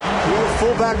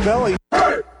fullback belly.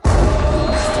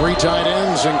 Three tight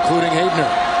ends, including Haebner.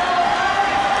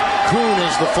 Kuhn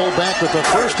is the fullback with the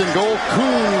first and goal.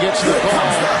 Kuhn gets the ball.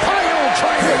 Pyle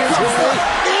driving his way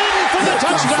in for the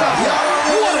touchdown.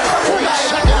 What a great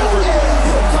second effort.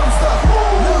 Here comes the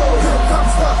here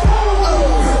comes the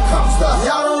here comes the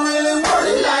y'all don't really want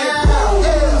it like that.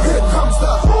 Here comes the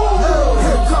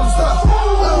here comes the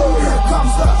here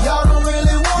comes the y'all don't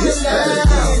really want it like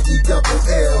that.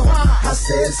 I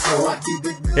said so I keep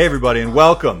it. Hey everybody, and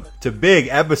welcome to big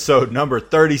episode number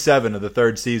 37 of the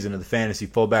third season of the Fantasy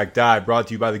Fullback Dive, brought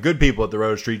to you by the good people at the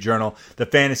Roto Street Journal. The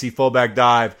Fantasy Fullback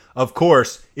Dive, of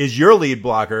course, is your lead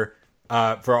blocker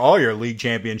for all your league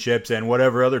championships and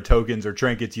whatever other tokens or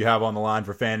trinkets you have on the line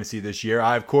for fantasy this year.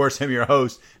 I, of course, am your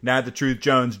host, Nat the Truth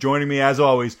Jones. Joining me, as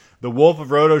always, the Wolf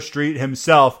of Roto Street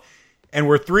himself. And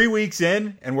we're 3 weeks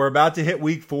in, and we're about to hit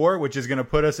week 4, which is going to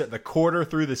put us at the quarter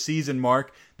through the season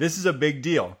mark. This is a big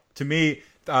deal. To me,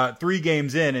 3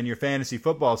 games in your fantasy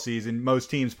football season, most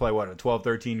teams play, a 12,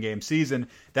 13-game season.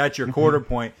 That's your quarter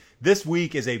point. This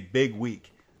week is a big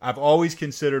week. I've always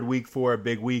considered week 4 a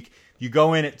big week. You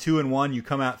go in at 2-1, you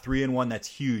come out 3-1, that's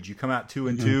huge. You come out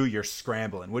 2-2, you're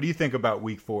scrambling. What do you think about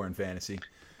week 4 in fantasy?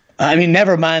 I mean,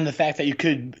 never mind the fact that you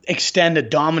could extend a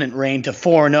dominant reign to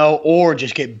 4-0 or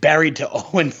just get buried to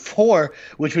 0-4,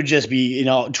 which would just be,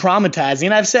 traumatizing.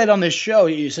 And I've said on this show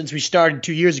since we started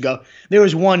 2 years ago, there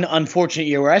was one unfortunate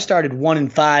year where I started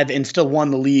 1-5 and still won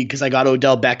the league because I got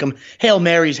Odell Beckham. Hail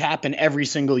Marys happen every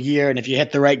single year, and if you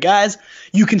hit the right guys,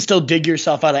 you can still dig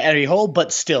yourself out of any hole,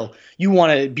 but still, you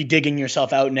want to be digging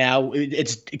yourself out now.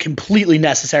 It's completely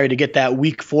necessary to get that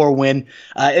week 4 win.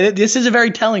 This is a very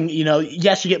telling,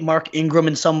 yes, you get Mark Ingram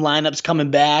in some lineups coming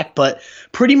back, but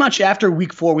pretty much after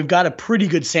week 4, we've got a pretty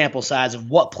good sample size of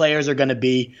what players are going to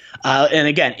be. And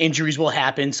again, injuries will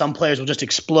happen. Some players will just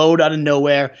explode out of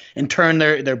nowhere and turn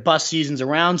their bust seasons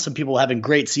around. Some people having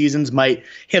great seasons might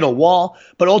hit a wall,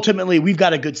 but ultimately we've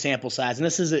got a good sample size. And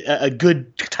this is a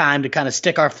good time to kind of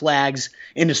stick our flags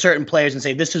into certain players and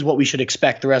say, this is what we should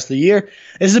expect the rest of the year.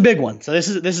 This is a big one. So this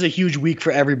is a huge week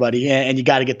for everybody, and you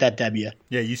got to get that W.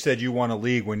 Yeah, you said you won a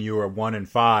league when you were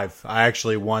 1-5. I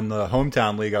actually won the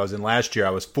hometown league I was in last year. I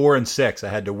was 4-6. I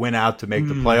had to win out to make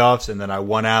the playoffs, and then I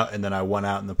won out, and then I won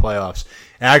out in the playoffs.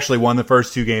 I actually won the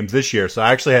first 2 games this year, so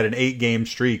I actually had an 8-game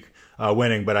streak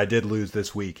winning, but I did lose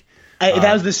this week.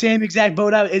 That was the same exact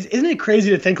boat out. Isn't it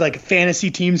crazy to think like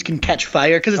fantasy teams can catch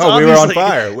fire? Because it's we were on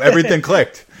fire. Everything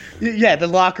clicked. Yeah, the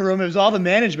locker room. It was all the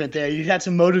management there. You had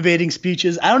some motivating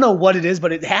speeches. I don't know what it is,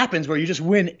 but it happens where you just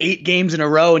win 8 games in a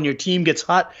row and your team gets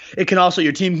hot.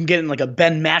 Your team can get in like a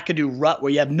Ben McAdoo rut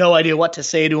where you have no idea what to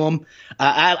say to him.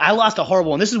 I lost a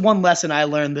horrible one. This is one lesson I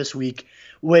learned this week,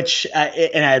 which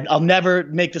I'll never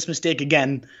make this mistake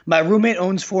again. My roommate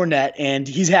owns Fournette, and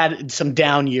he's had some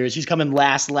down years. He's come in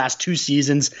last the last 2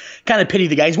 seasons. Kind of pity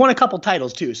the guy. He's won a couple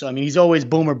titles too, so I mean he's always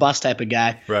boom or bust type of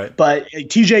guy. Right. But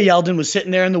TJ Yeldon was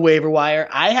sitting there in the waiver wire.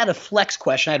 I had a flex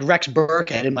question. I had Rex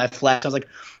Burkhead in my flex. I was like,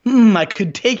 I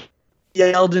could take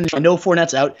Yeldon. I know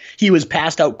Fournette's out. He was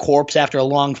passed out corpse after a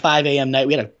long 5 a.m. night.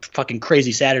 We had a fucking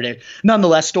crazy Saturday.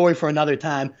 Nonetheless, story for another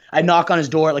time. I knock on his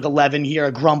door at like 11, hear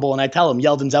a grumble, and I tell him,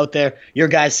 Yeldon's out there. Your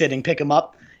guy's sitting. Pick him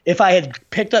up. If I had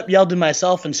picked up Yeldon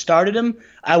myself and started him,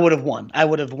 I would have won. I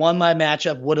would have won my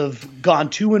matchup, would have gone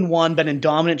 2-1, been in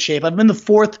dominant shape. I've been the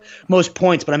 4th most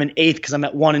points, but I'm in 8th because I'm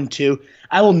at 1-2.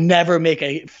 I will never make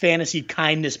a fantasy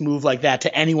kindness move like that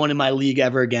to anyone in my league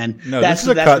ever again. No, this is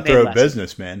a cutthroat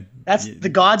business, man. The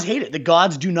gods hate it. The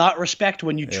gods do not respect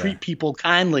when you treat people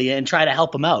kindly and try to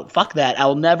help them out. Fuck that. I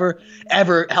will never,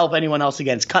 ever help anyone else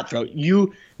again. It's cutthroat.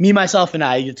 You, me, myself, and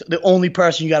I, it's the only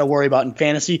person you got to worry about in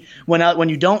fantasy. When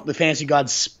you don't, the fantasy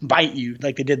gods bite you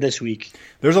like they did this week.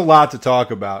 There's a lot to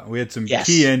talk about. We had some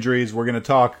key injuries. We're going to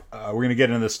talk. We're going to get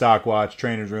into the stock watch,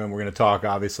 trainer's room. We're going to talk,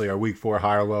 obviously, our week 4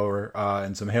 higher, lower,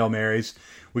 and some Hail Marys.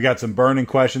 We got some burning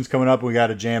questions coming up. We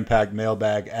got a jam-packed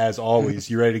mailbag, as always.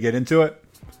 You ready to get into it?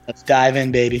 Let's dive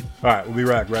in, baby. All right, we'll be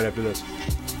back right after this.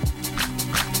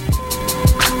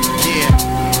 Yeah.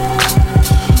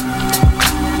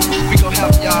 We gon'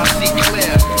 help y'all see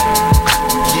clear.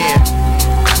 Yeah.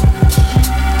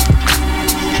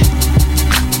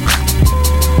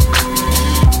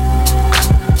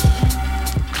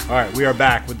 All right, we are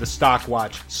back with the stock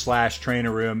watch /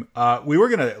 trainer room. We were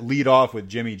going to lead off with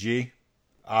Jimmy G.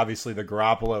 Obviously, the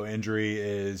Garoppolo injury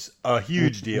is a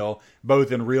huge deal,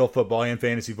 both in real football and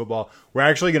fantasy football. We're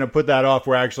actually going to put that off.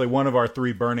 One of our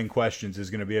 3 burning questions is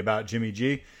going to be about Jimmy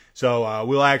G. So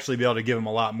we'll actually be able to give him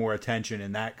a lot more attention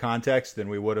in that context than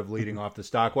we would have leading off the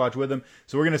stock watch with him.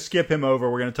 So we're going to skip him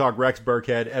over. We're going to talk Rex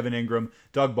Burkhead, Evan Ingram,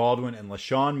 Doug Baldwin, and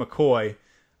LaShawn McCoy.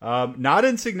 Not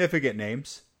insignificant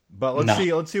names, but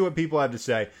let's see what people have to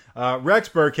say. Rex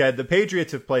Burkhead, the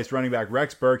Patriots have placed running back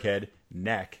Rex Burkhead,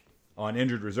 neck, on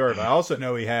injured reserve. I also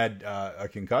know he had a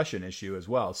concussion issue as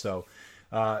well. So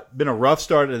been a rough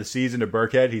start of the season to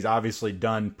Burkhead. He's obviously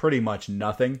done pretty much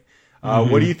nothing.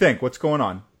 What do you think? What's going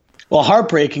on? Well,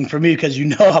 heartbreaking for me because you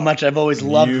know how much I've always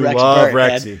loved Rex Burkhead.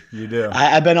 Rexy. You do.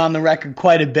 I've been on the record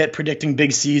quite a bit predicting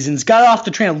big seasons. Got off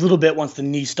the train a little bit once the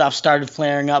knee stuff started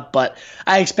flaring up, but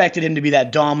I expected him to be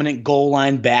that dominant goal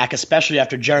line back, especially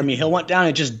after Jeremy Hill went down.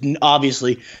 It just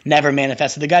obviously never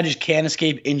manifested. The guy just can't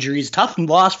escape injuries. Tough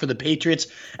loss for the Patriots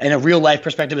in a real-life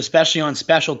perspective, especially on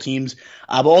special teams.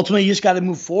 But ultimately, you just got to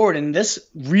move forward, and this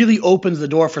really opens the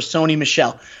door for Sony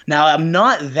Michel. Now, I'm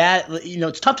not that –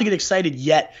 it's tough to get excited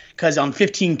yet because on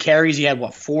 15 carries, he had,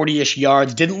 40-ish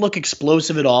yards. Didn't look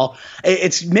explosive at all.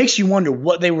 It makes you wonder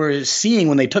what they were seeing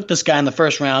when they took this guy in the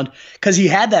first round because he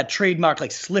had that trademark,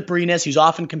 slipperiness. He's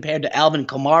often compared to Alvin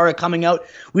Kamara coming out.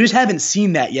 We just haven't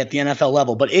seen that yet at the NFL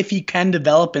level. But if he can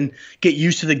develop and get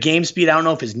used to the game speed, I don't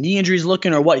know if his knee injury is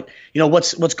looking or what,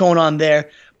 what's going on there.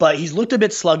 But he's looked a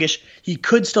bit sluggish. He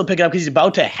could still pick it up because he's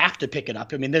about to have to pick it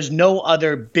up. I mean, there's no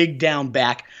other big down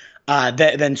back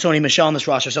than Sony Michel on this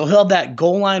roster. So he'll have that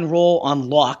goal line role on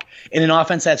lock in an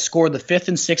offense that scored the 5th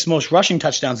and 6th most rushing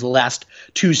touchdowns the last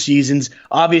 2 seasons.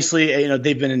 Obviously,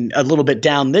 they've been a little bit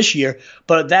down this year,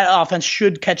 but that offense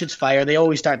should catch its fire. They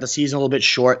always start the season a little bit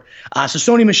short. So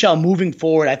Sony Michel moving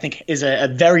forward, I think, is a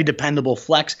very dependable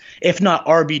flex, if not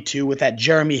RB2, with that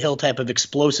Jeremy Hill type of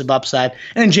explosive upside.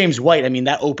 And then James White,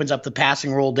 that opens up the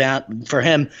passing role down for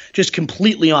him just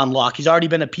completely on lock. He's already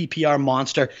been a PPR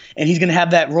monster, and he's going to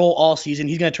have that role all season.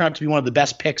 He's going to turn out to be one of the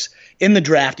best picks in the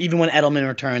draft, even when Edelman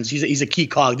returns. He's a key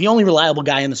cog, the only reliable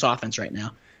guy in this offense right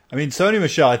now. Sony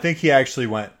Michel, I think he actually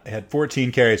had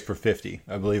 14 carries for 50,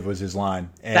 I believe was his line.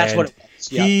 And that's what it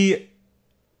was. Yep.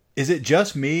 Is it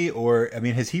just me, or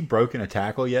has he broken a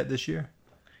tackle yet this year?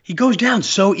 He goes down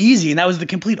so easy, and that was the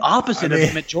complete opposite of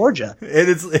him at Georgia.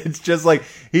 It's just like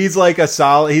he's a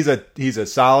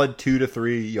solid 2 to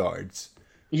 3 yards.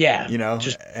 Yeah,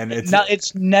 and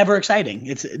it's never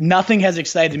exciting. Nothing has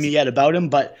excited me yet about him,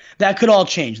 but that could all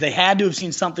change. They had to have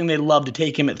seen something they'd love to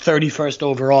take him at 31st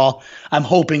overall. I'm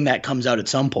hoping that comes out at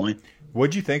some point.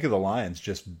 What'd you think of the Lions?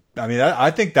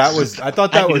 I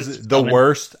thought that was the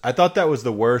worst. I thought that was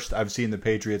the worst I've seen the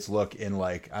Patriots look in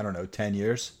 10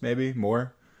 years, maybe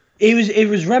more. It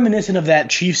was reminiscent of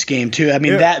that Chiefs game too. I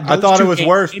thought it was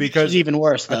worse because it was even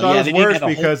worse. Though. I thought it was worse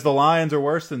because the Lions are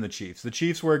worse than the Chiefs. The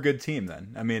Chiefs were a good team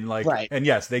then. Right. And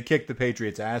yes, they kicked the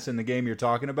Patriots' ass in the game you're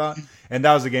talking about, and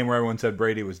that was the game where everyone said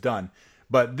Brady was done.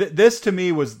 But this to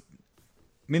me was,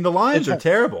 the Lions are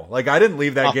terrible. I didn't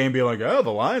leave that game being like, oh,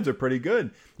 the Lions are pretty good.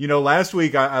 Last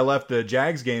week I left the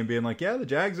Jags game being like, yeah, the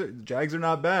Jags are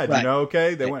not bad. Right.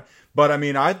 Okay, they went, but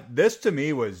this to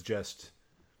me was just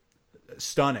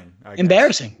stunning.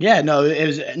 Embarrassing. Yeah, no, it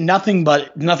was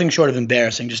nothing short of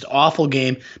embarrassing. Just awful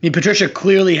game. Patricia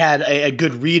clearly had a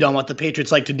good read on what the Patriots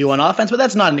like to do on offense, but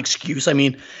that's not an excuse.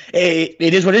 It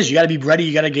is what it is. You got to be ready.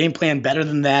 You got to game plan better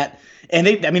than that. And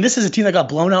this is a team that got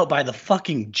blown out by the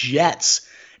fucking Jets,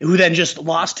 who then just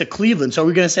lost to Cleveland. So are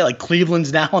we going to say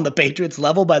Cleveland's now on the Patriots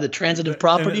level by the transitive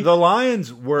property? And the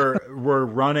Lions were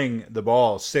running the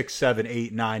ball 6, 7,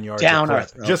 8, 9 yards down our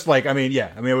throat. Just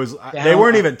it was they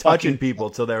weren't even touching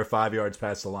people till they were 5 yards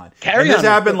past the line. And this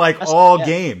happened all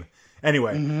game.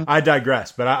 Anyway, I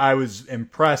digress, but I was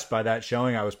impressed by that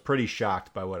showing. I was pretty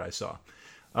shocked by what I saw.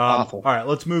 Awful. All right,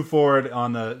 let's move forward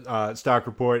on the stock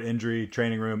report, injury,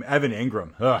 training room. Evan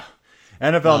Ingram.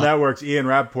 NFL Network's Ian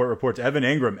Rappaport reports Evan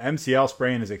Ingram, MCL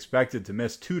sprain, is expected to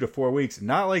miss 2 to 4 weeks.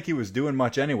 Not like he was doing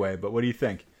much anyway, but what do you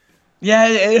think? Yeah,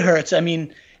 it hurts.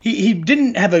 He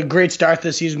didn't have a great start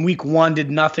this season. Week 1 did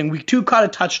nothing. Week 2 caught a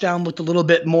touchdown, looked a little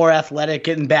bit more athletic,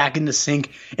 getting back in the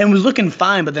sync, and was looking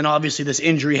fine. But then obviously this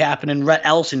injury happened, and Rhett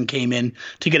Ellison came in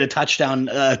to get a touchdown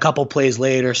a couple plays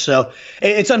later. So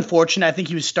it's unfortunate. I think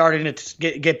he was starting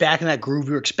to get back in that groove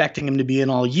we were expecting him to be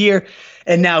in all year.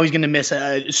 And now he's going to miss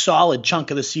a solid chunk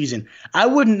of the season. I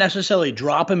wouldn't necessarily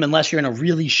drop him unless you're in a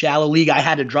really shallow league. I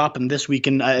had to drop him this week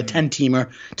in a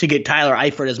 10-teamer to get Tyler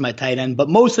Eifert as my tight end. But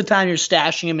most of the time you're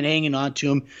stashing him and hanging on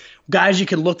to him. Guys you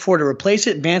could look for to replace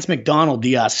it, Vance McDonald,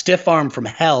 the stiff arm from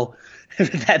hell.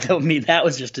 That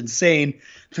was just insane,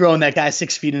 throwing that guy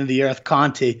 6 feet into the earth,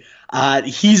 Conte.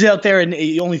 He's out there and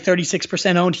only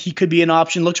 36% owned. He could be an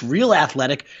option. Looks real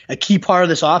athletic, a key part of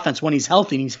this offense when he's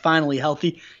healthy, and he's finally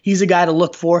healthy. He's a guy to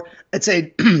look for. I'd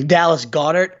say Dallas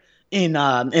Goedert in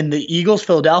the Eagles,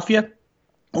 Philadelphia.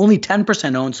 Only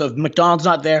 10% owned. So if McDonald's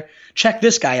not there, check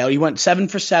this guy out. He went 7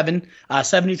 for 7,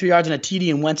 73 yards and a TD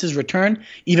in Wentz's return.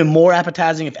 Even more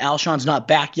appetizing if Alshon's not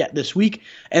back yet this week.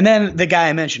 And then the guy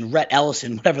I mentioned, Rhett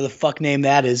Ellison, whatever the fuck name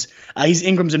that is. He's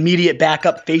Ingram's immediate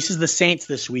backup, faces the Saints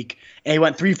this week. And he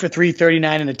went 3 for 3,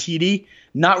 39 and a TD.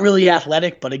 Not really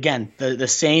athletic, but again, the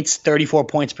Saints, 34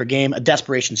 points per game, a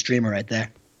desperation streamer right there.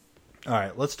 All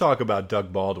right, let's talk about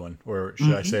Doug Baldwin, or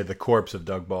should I say the corpse of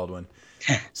Doug Baldwin.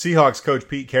 Seahawks coach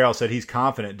Pete Carroll said he's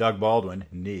confident Doug Baldwin,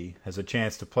 has a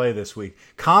chance to play this week.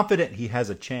 Confident he has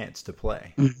a chance to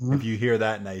play, if you hear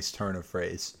that nice turn of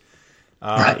phrase.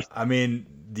 Right. I mean,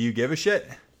 do you give a shit?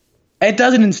 It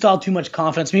doesn't install too much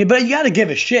confidence in me, but you got to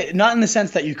give a shit. Not in the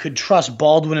sense that you could trust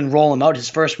Baldwin and roll him out his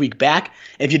first week back.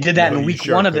 If you did that in week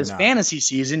one of his fantasy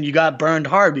season, you got burned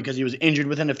hard because he was injured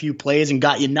within a few plays and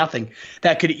got you nothing.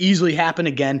 That could easily happen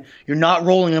again. You're not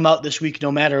rolling him out this week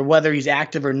no matter whether he's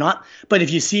active or not. But if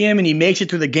you see him and he makes it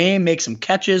through the game, makes some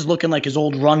catches, looking like his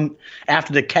old run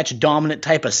after the catch dominant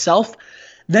type of self,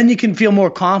 then you can feel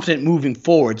more confident moving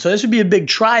forward. So this would be a big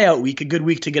tryout week, a good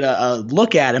week to get a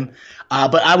look at him.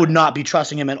 But I would not be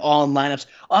trusting him at all in lineups.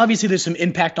 Obviously, there's some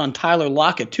impact on Tyler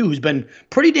Lockett, too, who's been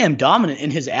pretty damn dominant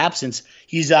in his absence.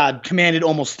 He's commanded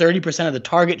almost 30% of the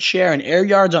target share and air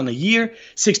yards on the year,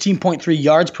 16.3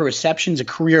 yards per reception is a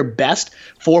career best,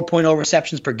 4.0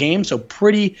 receptions per game, so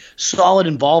pretty solid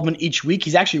involvement each week.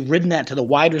 He's actually ridden that to the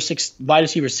wide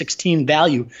receiver 16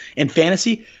 value in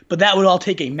fantasy, but that would all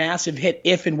take a massive hit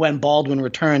if and when Baldwin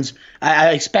returns.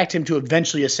 I expect him to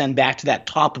eventually ascend back to that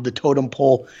top of the totem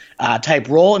pole type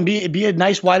role and be a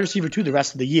nice wide receiver too the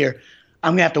rest of the year.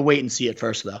 I'm going to have to wait and see it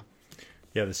first, though.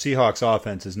 Yeah, the Seahawks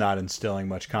offense is not instilling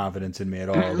much confidence in me at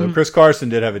all. Though Chris Carson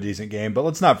did have a decent game, but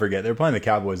let's not forget, they're playing the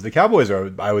Cowboys. The Cowboys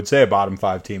are, I would say, a bottom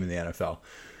 5 team in the NFL.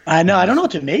 I know. I don't know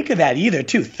what to make of that either,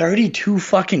 too. 32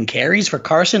 fucking carries for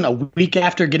Carson a week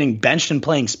after getting benched and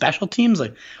playing special teams.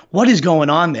 Like, what is going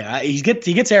on there? He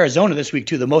gets Arizona this week,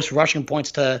 too, the most rushing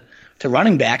points to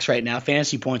running backs right now,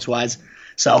 fantasy points-wise.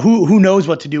 So who knows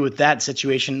what to do with that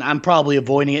situation? I'm probably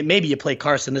avoiding it. Maybe you play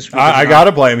Carson this week. I got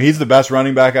to play him. He's the best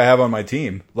running back I have on my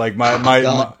team. Like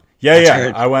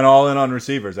I went all in on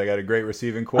receivers. I got a great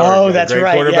receiving core. Oh, that's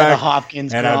right. Yeah, the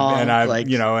Hopkins and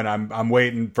I'm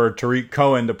waiting for Tariq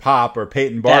Cohen to pop or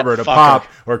Peyton Barber to pop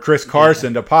or Chris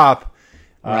Carson to pop.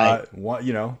 Right.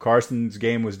 Carson's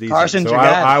game was decent. Carson's so your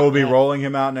guy. I will be rolling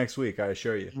him out next week, I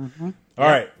assure you. All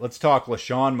right, let's talk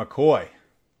LaShawn McCoy.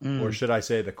 Or should I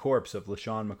say the corpse of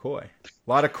LaShawn McCoy? A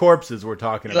lot of corpses we're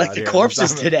talking about here. Like the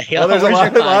corpses today. Well, there's a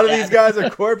lot of these guys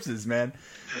are corpses, man.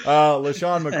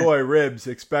 LaShawn McCoy, ribs,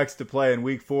 expects to play in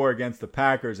Week 4 against the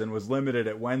Packers and was limited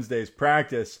at Wednesday's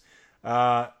practice.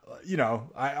 I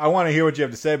want to hear what you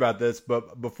have to say about this,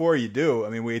 but before you do, I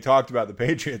mean, we talked about the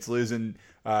Patriots losing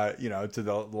to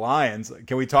the Lions.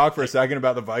 Can we talk for a second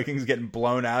about the Vikings getting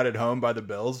blown out at home by the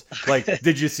Bills? Like,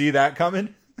 did you see that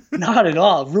coming? Not at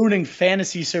all. Ruining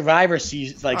fantasy survivor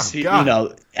season.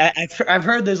 I've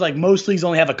heard there's like most leagues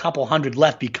only have a couple hundred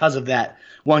left because of that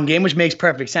one game, which makes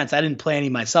perfect sense. I didn't play any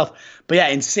myself. But yeah,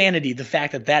 insanity, the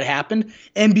fact that happened.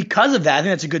 And because of that, I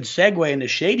think that's a good segue into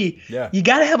Shady. Yeah. You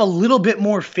got to have a little bit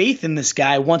more faith in this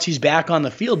guy once he's back on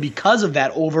the field because of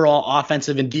that overall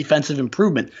offensive and defensive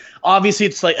improvement. Obviously,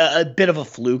 it's like a bit of a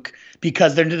fluke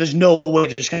because there's no way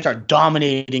they're just going to start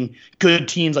dominating good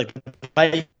teams like the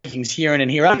Vikings here and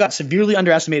here. I got severely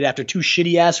underestimated after 2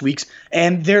 shitty-ass weeks,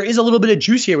 and there is a little bit of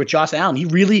juice here with Josh Allen. He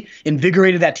really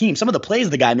invigorated that team. Some of the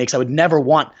plays the guy makes, I would never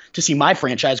want to see my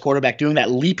franchise quarterback doing. That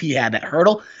leap he had, that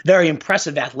hurdle, very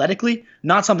impressive athletically.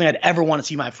 Not something I'd ever want to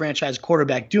see my franchise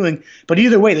quarterback doing. But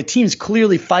either way, the team's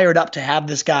clearly fired up to have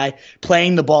this guy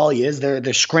playing the ball he is.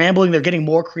 They're scrambling. They're getting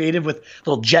more creative with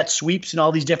little jet sweeps and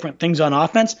all these different things on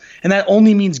offense. And that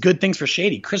only means good things for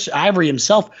Shady. Chris Ivory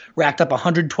himself racked up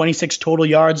 126 total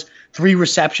yards, 3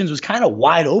 receptions, was kind of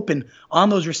wide open on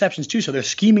those receptions too. So they're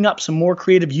scheming up some more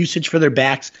creative usage for their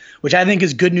backs, which I think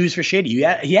is good news for Shady. He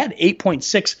had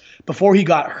 8.6 before he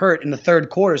got hurt in the third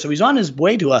quarter. So he's on his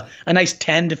way to a nice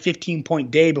 10 to 15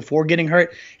 point day before getting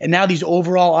hurt. And now these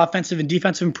overall offensive and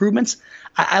defensive improvements,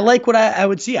 I like what I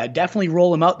would see. I'd definitely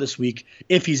roll him out this week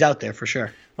if he's out there for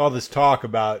sure. All this talk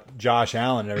about Josh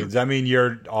Allen, does that mean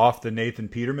you're off the Nathan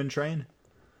Peterman train?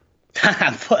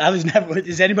 I was never.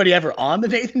 Is anybody ever on the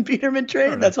Nathan Peterman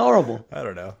train? That's horrible. I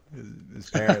don't know. His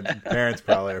parents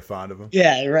probably are fond of him.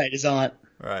 Yeah, right. His aunt.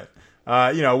 Right.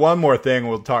 One more thing.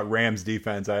 We'll talk Rams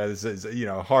defense. This is,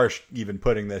 harsh even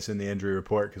putting this in the injury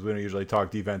report because we don't usually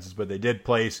talk defenses, but they did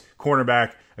place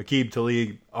cornerback Aqib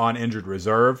Talib on injured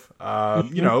reserve.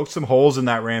 Some holes in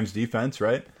that Rams defense,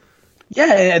 right?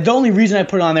 Yeah, the only reason I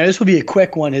put it on there, this will be a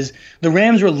quick one, is the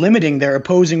Rams were limiting their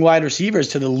opposing wide receivers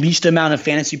to the least amount of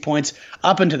fantasy points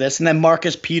up into this. And then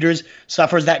Marcus Peters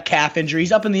suffers that calf injury.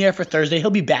 He's up in the air for Thursday. He'll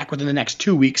be back within the next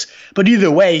 2 weeks. But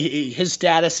either way, his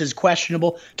status is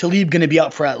questionable. Talib going to be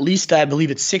out for at least, I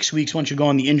believe it's 6 weeks once you go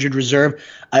on the injured reserve.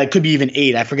 It could be even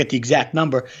 8. I forget the exact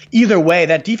number. Either way,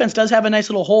 that defense does have a nice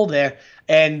little hole there.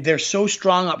 And they're so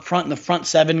strong up front in the front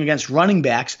seven against running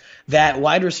backs that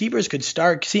wide receivers could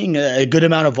start seeing a good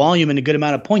amount of volume and a good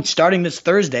amount of points starting this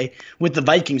Thursday with the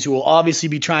Vikings, who will obviously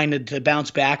be trying to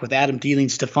bounce back with Adam Thielen,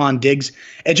 Stephon Diggs.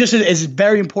 It just is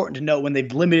very important to note when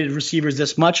they've limited receivers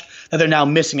this much that they're now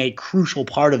missing a crucial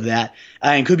part of that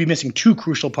and could be missing 2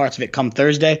 crucial parts of it come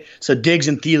Thursday. So Diggs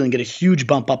and Thielen get a huge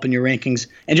bump up in your rankings.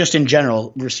 And just in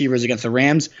general, receivers against the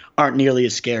Rams aren't nearly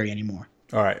as scary anymore.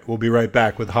 All right, we'll be right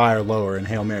back with higher, lower, and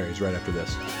Hail Marys right after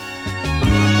this.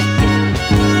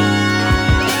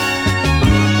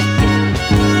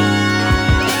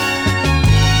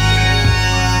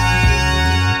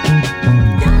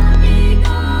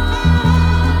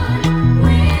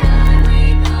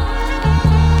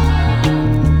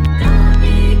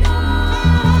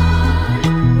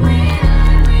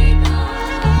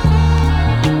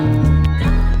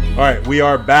 All right, we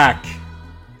are back.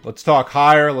 Let's talk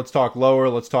higher, let's talk lower,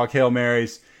 let's talk Hail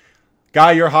Marys.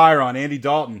 Guy you're higher on, Andy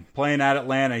Dalton, playing at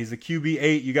Atlanta. He's a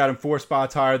QB8. You got him 4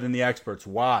 spots higher than the experts.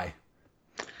 Why?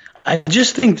 I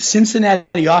just think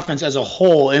Cincinnati offense as a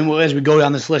whole, and as we go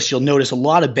down this list, you'll notice a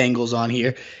lot of Bengals on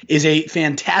here, is a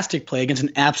fantastic play against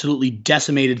an absolutely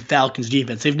decimated Falcons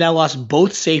defense. They've now lost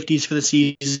both safeties for the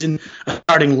season,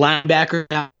 starting linebacker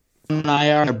now.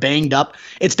 Are banged up.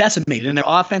 It's decimated, and their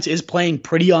offense is playing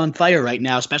pretty on fire right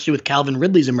now, especially with Calvin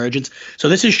Ridley's emergence. So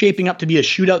this is shaping up to be a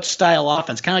shootout-style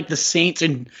offense, kind of like the Saints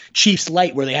and Chiefs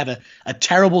light, where they have a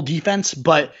terrible defense,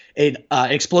 but an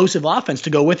explosive offense to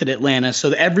go with it, Atlanta.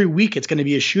 So every week it's going to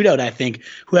be a shootout, I think,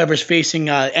 whoever's facing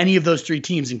any of those 3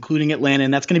 teams, including Atlanta,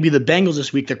 and that's going to be the Bengals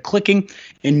this week. They're clicking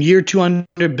in year 2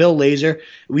 under Bill Lazor.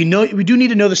 We do need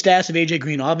to know the status of A.J.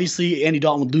 Green. Obviously, Andy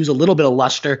Dalton would lose a little bit of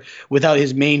luster without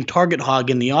his main target hog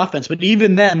in the offense, but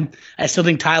even then, I still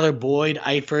think Tyler Boyd,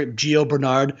 Eifert, Gio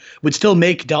Bernard would still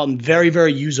make Dalton very,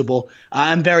 very usable.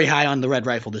 I'm very high on the Red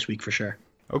Rifle this week for sure.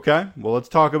 Okay, well, let's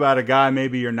talk about a guy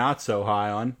maybe you're not so high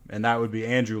on, and that would be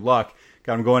Andrew Luck.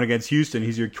 Got him going against Houston.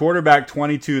 He's your quarterback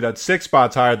 22. That's 6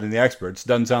 spots higher than the experts.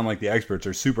 Doesn't sound like the experts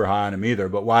are super high on him either,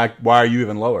 but why are you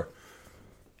even lower?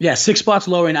 Yeah, 6 spots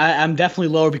lower, and I'm definitely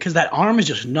lower because that arm is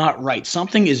just not right.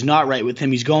 Something is not right with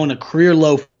him. He's going a career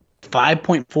low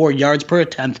 5.4 yards per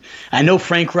attempt. I know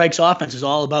Frank Reich's offense is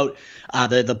all about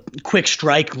the quick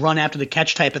strike, run after the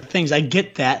catch type of things. I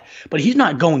get that, but he's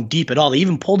not going deep at all. They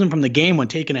even pulled him from the game when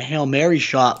taking a Hail Mary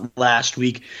shot last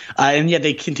week, and yet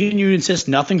they continue to insist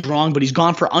nothing's wrong, but he's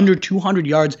gone for under 200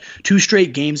 yards 2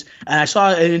 straight games. And I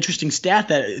saw an interesting stat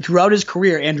that throughout his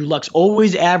career, Andrew Luck's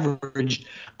always averaged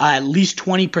at least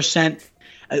 20%,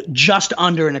 just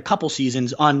under in a couple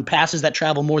seasons on passes that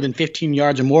travel more than 15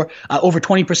 yards or more, over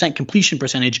 20% completion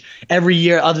percentage every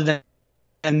year other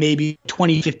than maybe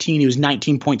 2015 he was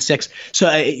 19.6. So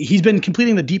he's been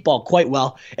completing the deep ball quite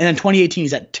well. And then 2018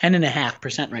 he's at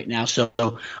 10.5% right now. So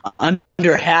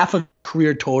under half of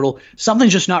career total.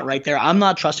 Something's just not right there. I'm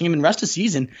not trusting him. In the rest of the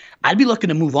season, I'd be looking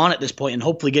to move on at this point and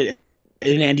hopefully get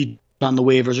an Andy on the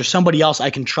waivers or somebody else I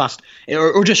can trust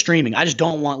or just streaming. I just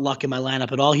don't want Luck in my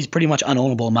lineup at all. He's pretty much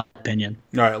unownable in my opinion.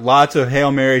 All right, lots of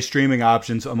Hail Mary streaming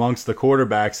options amongst the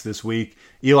quarterbacks this week.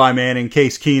 Eli Manning,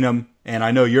 Case Keenum, and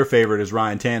I know your favorite is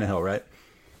Ryan Tannehill, right?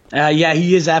 Yeah,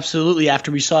 he is absolutely.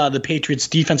 After we saw the Patriots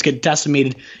defense get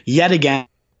decimated yet again,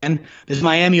 this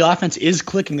Miami offense is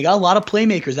clicking. They got a lot of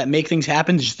playmakers that make things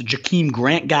happen. Just the Jakeem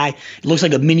Grant guy. It looks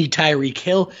like a mini Tyreek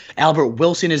Hill. Albert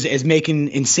Wilson is making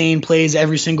insane plays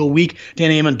every single week.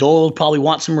 Danny Amendola will probably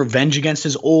want some revenge against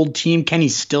his old team. Kenny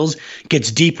Stills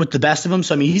gets deep with the best of them.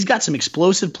 So, I mean, he's got some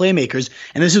explosive playmakers,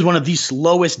 and this is one of the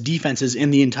slowest defenses in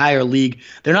the entire league.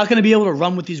 They're not going to be able to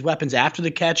run with these weapons after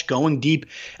the catch, going deep.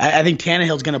 I think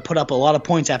Tannehill's going to put up a lot of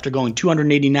points after going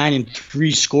 289 and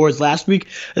 3 scores last week.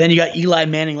 And then you got Eli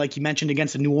Manning, like you mentioned,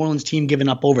 against the New Orleans team, giving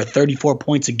up over 34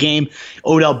 points a game.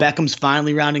 Odell Beckham's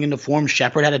finally rounding into form.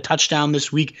 Shepard had a touchdown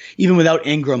this week. Even without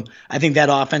Ingram, I think that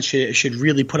offense should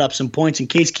really put up some points. In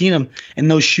Case Keenum in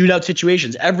those shootout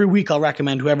situations, every week I'll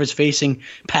recommend whoever's facing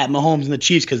Pat Mahomes and the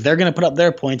Chiefs because they're going to put up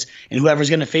their points, and whoever's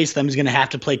going to face them is going to have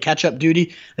to play catch-up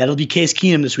duty. That'll be Case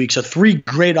Keenum this week. So 3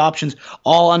 great options,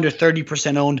 all under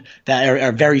 30% owned, that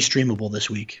are very streamable this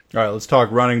week. All right, let's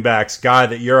talk running backs. Guy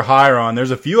that you're higher on.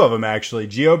 There's a few of them, actually.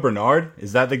 Gio Bernard,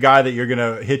 is that the guy that you're going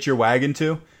to hitch your wagon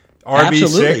to? RB6,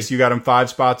 Absolutely. you got him 5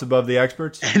 spots above the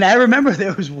experts? And I remember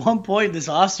there was one point this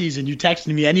offseason you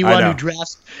texted me, anyone who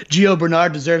drafts Gio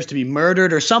Bernard deserves to be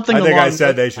murdered or something. I think along I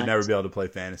said they those should lines. never be able to play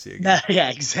fantasy again. Yeah,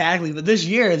 exactly. But this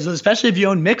year, especially if you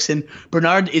own Mixon,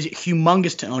 Bernard is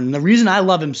humongous to own. And the reason I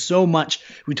love him so much,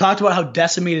 we talked about how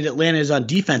decimated Atlanta is on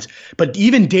defense, but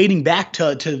even dating back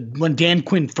to when Dan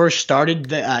Quinn first started,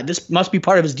 this must be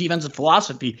part of his defensive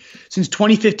philosophy. Since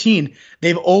 2015,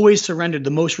 they've always surrendered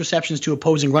the most receptions to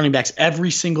opposing running backs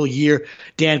every single year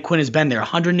Dan Quinn has been there.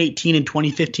 118 in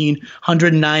 2015,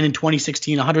 109 in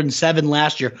 2016, 107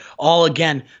 last year. All,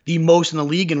 again, the most in the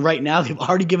league. And right now, they've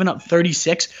already given up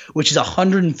 36, which is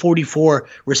 144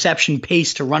 reception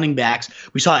pace to running backs.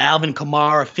 We saw Alvin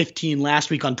Kamara 15 last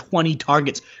week on 20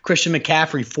 targets. Christian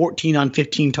McCaffrey 14 on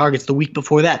 15 targets the week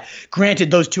before that.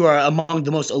 Granted, those two are among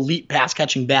the most elite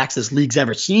pass-catching backs this league's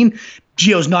ever seen.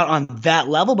 Gio's not on that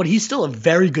level, but he's still a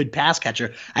very good pass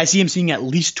catcher. I see him seeing at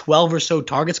least 12 or so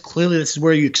targets. Clearly, this is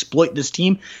where you exploit this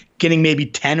team, getting maybe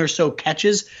 10 or so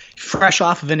catches, fresh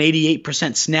off of an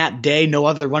 88% snap day. No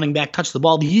other running back touched the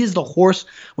ball. He is the horse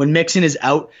when Mixon is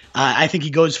out. I think he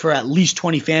goes for at least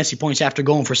 20 fantasy points after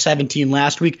going for 17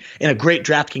 last week in a great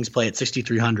DraftKings play at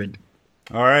 6,300.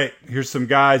 All right, here's some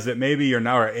guys that maybe you're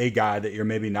now, or a guy that you're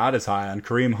maybe not as high on.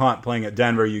 Kareem Hunt playing at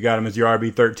Denver. You got him as your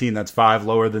RB13. That's 5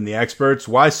 lower than the experts.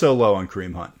 Why so low on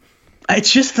Kareem Hunt?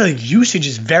 It's just the usage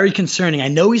is very concerning. I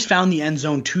know he's found the end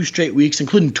zone 2 straight weeks,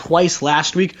 including twice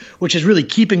last week, which is really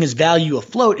keeping his value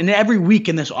afloat. And every week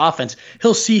in this offense,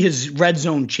 he'll see his red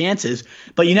zone chances,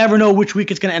 but you never know which week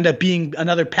it's going to end up being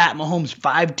another Pat Mahomes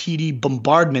 5 TD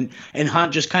bombardment, and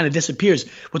Hunt just kind of disappears.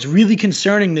 What's really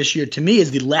concerning this year to me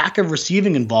is the lack of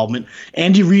receiving involvement.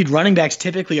 Andy Reid running backs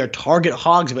typically are target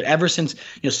hogs, but ever since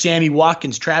Sammy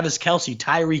Watkins, Travis Kelce,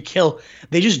 Tyreek Hill,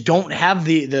 they just don't have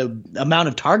the amount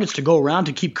of targets to go around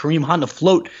to keep Kareem Hunt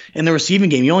afloat in the receiving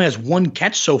game. He only has 1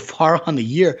 catch so far on the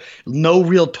year, no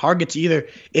real targets either.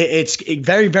 It's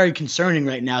very, very concerning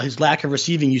right now, his lack of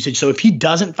receiving usage. So if he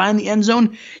doesn't find the end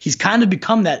zone, he's kind of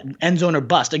become that end zone or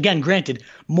bust. Again, granted,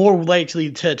 more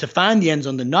likely to find the end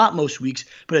zone than not most weeks,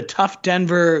 but a tough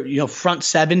Denver, front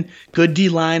 7, good D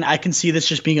line. I can see this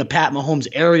just being a Pat Mahomes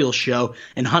aerial show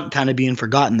and Hunt kind of being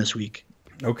forgotten this week.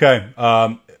 Okay.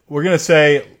 We're going to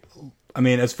say,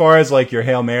 as far as like your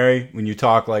Hail Mary, when you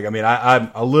talk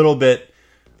I'm a little bit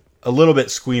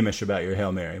squeamish about your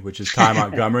Hail Mary, which is Ty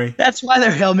Montgomery. That's why they're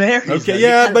Hail Marys. Okay,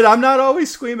 yeah, but I'm not always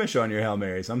squeamish on your Hail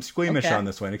Marys. I'm squeamish Okay. on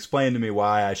this one. Explain to me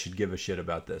why I should give a shit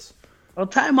about this. Well,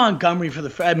 Ty Montgomery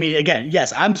again,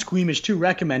 yes, I'm squeamish too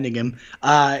recommending him.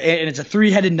 And it's a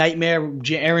 3-headed nightmare.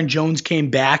 Aaron Jones came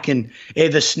back, and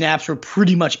the snaps were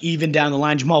pretty much even down the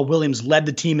line. Jamal Williams led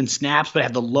the team in snaps, but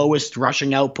had the lowest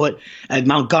rushing output.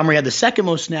 Montgomery had the second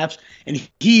most snaps, and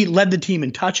he led the team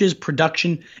in touches,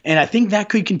 production, and I think that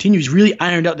could continue. He's really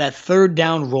ironed out that third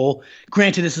down role.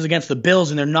 Granted, this is against the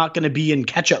Bills, and they're not going to be in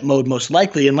catch-up mode most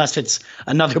likely unless it's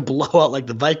another blowout like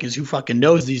the Vikings. Who fucking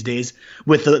knows these days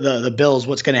with the Bills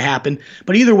what's going to happen.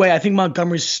 But either way, I think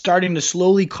Montgomery's starting to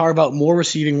slowly carve out more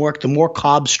receiving work the more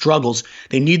Cobb struggles.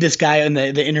 They need this guy in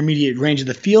the intermediate range of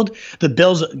the field. The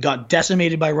Bills got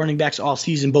decimated by running backs all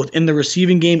season, both in the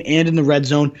receiving game and in the red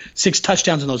zone. 6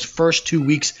 touchdowns in those first 2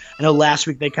 weeks. I know last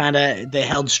week they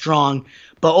held strong.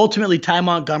 But ultimately, Ty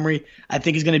Montgomery, I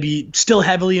think, is going to be still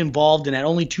heavily involved, and at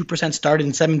only 2% started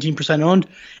and 17% owned,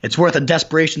 it's worth a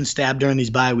desperation stab during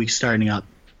these bye weeks starting up.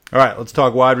 All right, let's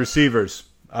talk wide receivers.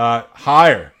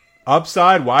 Higher.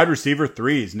 Upside wide receiver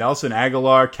 3s. Nelson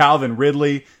Aguilar, Calvin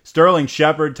Ridley, Sterling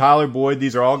Shepard, Tyler Boyd.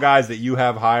 These are all guys that you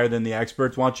have higher than the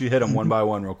experts. Why don't you hit them one by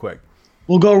one real quick?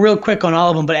 We'll go real quick on all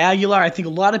of them, but Aguilar, I think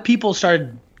a lot of people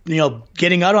started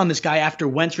getting out on this guy after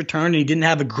Wentz returned and he didn't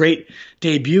have a great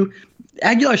debut.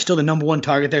 Aguilar's still the number 1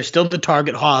 target there, still the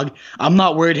target hog. I'm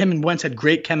not worried. Him and Wentz had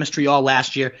great chemistry all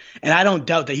last year, and I don't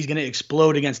doubt that he's going to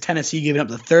explode against Tennessee, giving up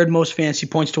the 3rd most fantasy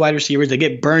points to wide receivers. They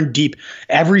get burned deep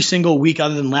every single week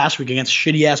other than last week against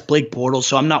shitty-ass Blake Bortles,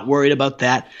 so I'm not worried about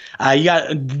that. You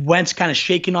got Wentz kind of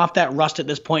shaking off that rust at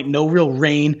this point, no real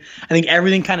rain. I think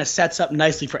everything kind of sets up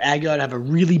nicely for Aguilar to have a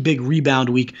really big rebound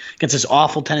week against this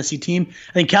awful Tennessee team.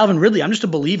 I think Calvin Ridley, I'm just a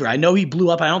believer. I know he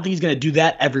blew up. I don't think he's going to do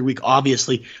that every week,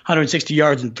 obviously. 160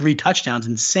 yards and 3 touchdowns,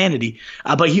 insanity.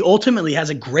 But he ultimately has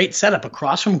a great setup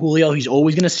across from Julio. He's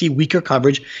always going to see weaker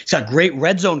coverage. He's got great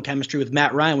red zone chemistry with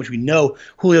Matt Ryan, which we know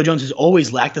Julio Jones has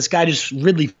always lacked. This guy just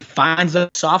really finds the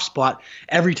soft spot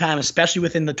every time, especially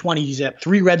within the 20. He's at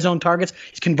 3 red zone targets.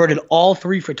 He's converted all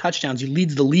 3 for touchdowns. He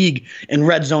leads the league in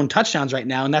red zone touchdowns right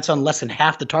now, and that's on less than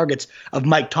half the targets of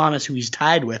Mike Thomas, who he's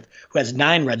tied with, who has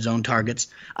 9 red zone targets.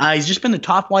 He's just been the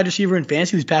top wide receiver in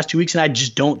fantasy these past 2 weeks, and I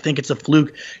just don't think it's a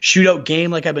fluke. Shootout shootout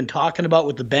game like I've been talking about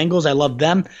with the Bengals. I love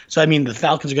them. So, I mean, the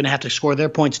Falcons are going to have to score their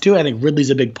points too. I think Ridley's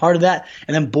a big part of that.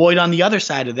 And then Boyd on the other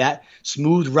side of that,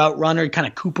 smooth route runner, kind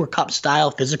of Cooper Kupp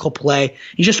style, physical play.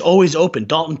 He's just always open.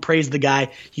 Dalton praised the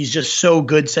guy. He's just so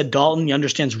good, said Dalton. He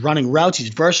understands running routes. He's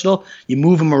versatile. You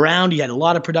move him around. He had a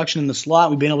lot of production in the slot.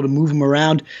 We've been able to move him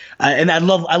around. And I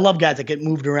love guys that get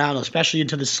moved around, especially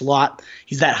into the slot.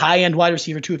 He's that high-end wide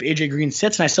receiver, too, if A.J. Green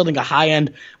sits. And I still think a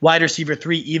high-end wide receiver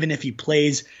 3, even if he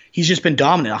plays. He's just been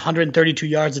dominant. 132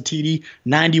 yards a TD,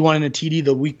 91 in a TD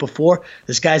the week before.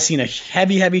 This guy's seen a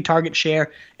heavy target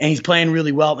share, and he's playing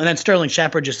really well. And then Sterling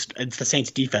Shepard, it's the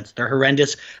Saints defense. They're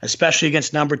horrendous, especially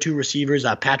against number 2 receivers.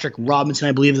 Patrick Robinson,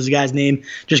 I believe is the guy's name,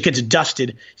 just gets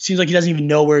dusted. Seems like he doesn't even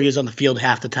know where he is on the field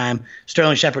half the time.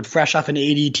 Sterling Shepard, fresh off an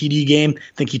 80 TD game.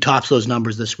 I think he tops those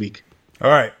numbers this week. All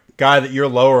right. Guy that you're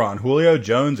lower on, Julio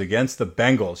Jones against the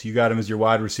Bengals. You got him as your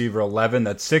wide receiver 11.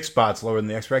 That's 6 spots lower than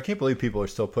the expert. I can't believe people are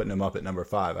still putting him up at number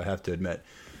 5, I have to admit.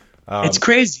 It's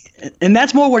crazy. And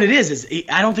that's more what it is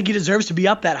I don't think he deserves to be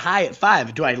up that high at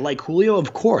 5. Do I like Julio?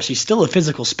 Of course. He's still a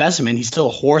physical specimen. He's still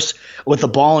a horse with the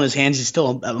ball in his hands. He's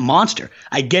still a monster.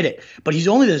 I get it. But he's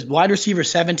only the wide receiver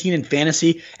 17 in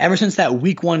fantasy. Ever since that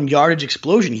week 1 yardage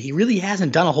explosion, he really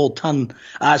hasn't done a whole ton.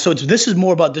 So this is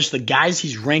more about just the guys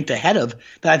he's ranked ahead of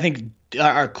that I think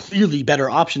are clearly better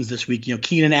options this week.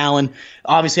 Keenan Allen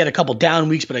obviously had a couple down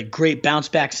weeks, but a great bounce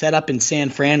back setup in San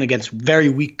Fran against very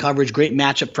weak coverage. Great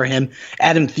matchup for him.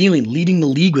 Adam Thielen leading the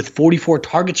league with 44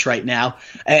 targets right now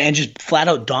and just flat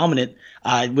out dominant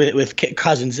with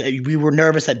Cousins. We were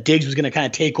nervous that Diggs was going to kind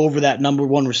of take over that number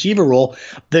 1 receiver role.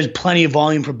 There's plenty of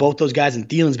volume for both those guys, and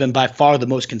Thielen's been by far the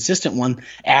most consistent one.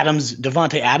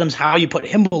 Devontae Adams, how you put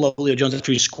him below Julio Jones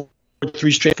after he scored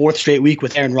 4th straight week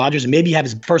with Aaron Rodgers, and maybe have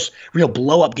his first real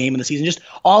blow-up game in the season. Just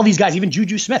all these guys, even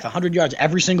Juju Smith, 100 yards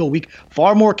every single week,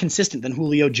 far more consistent than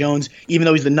Julio Jones, even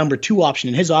though he's the number 2 option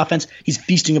in his offense. He's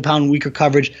feasting upon weaker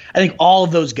coverage. I think all of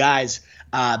those guys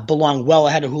belong well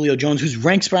ahead of Julio Jones, who's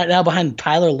ranks right now behind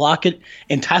Tyler Lockett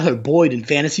and Tyler Boyd in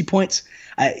fantasy points.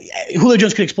 Julio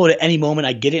Jones could explode at any moment.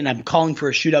 I get it, and I'm calling for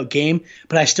a shootout game,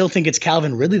 but I still think it's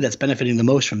Calvin Ridley that's benefiting the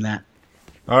most from that.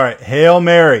 All right, Hail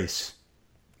Marys.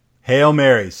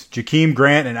 Jakeem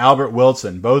Grant and Albert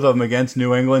Wilson, both of them against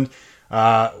New England.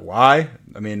 Why?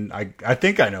 I mean, I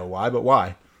think I know why, but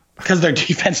why? Because their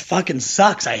defense fucking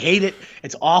sucks. I hate it.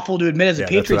 It's awful to admit as a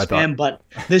Patriots fan, but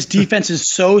this defense is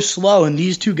so slow, and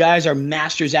these two guys are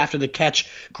masters after the catch.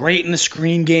 Great in the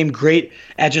screen game, great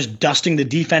at just dusting the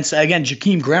defense. Again,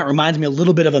 Jakeem Grant reminds me a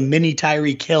little bit of a mini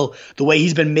Tyreek Hill, the way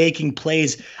he's been making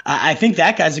plays. I think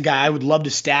that guy's a guy I would love to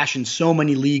stash in so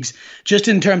many leagues. Just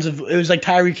in terms of, it was like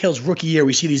Tyreek Hill's rookie year.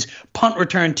 We see these punt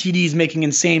return TDs making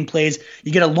insane plays.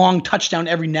 You get a long touchdown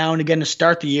every now and again to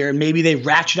start the year, and maybe they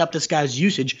ratchet up this guy's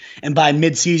usage, and by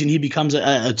midseason he becomes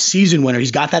a season winner.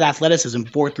 He's got that athleticism,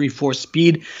 4.34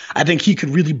 speed. I think he could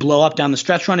really blow up down the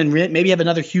stretch run and maybe have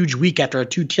another huge week after a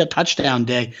 2-touchdown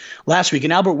day last week.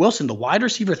 And Albert Wilson, the wide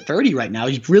receiver 30 right now,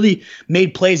 he's really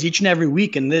made plays each and every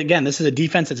week. And again, this is a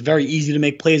defense that's very easy to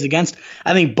make plays against.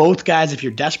 I think both guys, if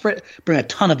you're desperate, bring a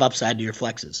ton of upside to your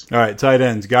flexes. All right, tight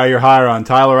ends. Guy you're higher on,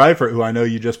 Tyler Eifert, who I know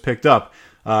you just picked up.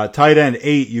 Tight end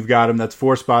 8, you've got him. That's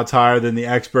 4 spots higher than the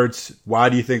experts. Why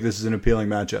do you think this is an appealing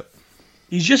matchup?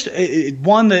 He's just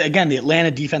again, the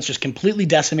Atlanta defense just completely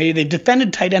decimated. They've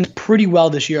defended tight ends pretty well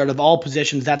this year out of all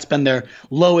positions. That's been their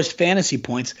lowest fantasy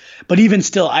points. But even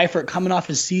still, Eifert coming off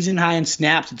his season high in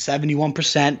snaps at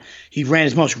 71%. He ran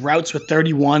his most routes with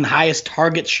 31, highest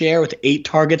target share with 8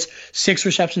 targets, 6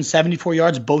 receptions, 74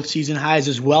 yards, both season highs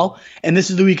as well. And this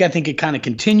is the week I think it kind of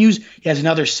continues. He has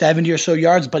another 70 or so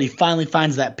yards, but he finally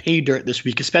finds that pay dirt this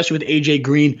week, especially with A.J.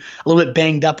 Green a little bit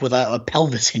banged up with a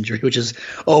pelvis injury, which is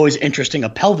always interesting. A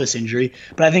pelvis injury,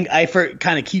 but I think Eifert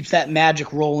kind of keeps that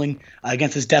magic rolling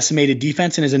against this decimated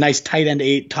defense and is a nice tight end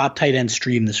 8, top tight end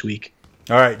stream this week.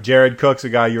 All right, Jared Cook's a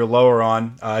guy you're lower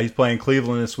on. He's playing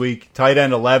Cleveland this week. Tight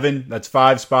end 11, that's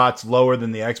 5 spots lower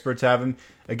than the experts have him.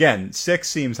 Again, 6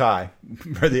 seems high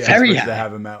for the experts to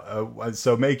have him out.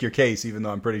 So make your case, even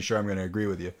though I'm pretty sure I'm going to agree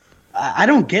with you. I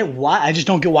don't get why. I just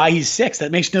don't get why he's 6.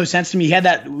 That makes no sense to me. He had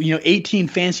that 18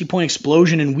 fantasy point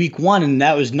explosion in week 1, and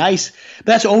that was nice. But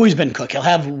that's always been Cook. He'll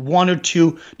have 1 or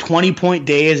 2 20-point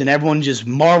days, and everyone just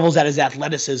marvels at his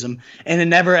athleticism, and it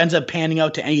never ends up panning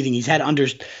out to anything. He's had under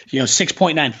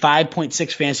 6.9,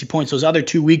 5.6 fantasy points those other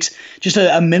 2 weeks. Just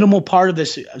a minimal part of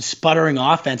this sputtering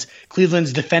offense.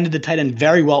 Cleveland's defended the tight end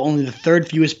very well. Only the 3rd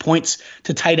fewest points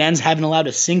to tight ends. Haven't allowed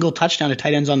a single touchdown to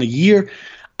tight ends on the year.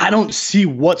 I don't see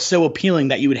what's so appealing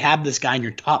that you would have this guy in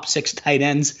your top 6 tight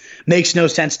ends. Makes no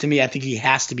sense to me. I think he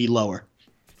has to be lower.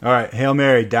 All right, Hail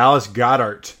Mary, Dallas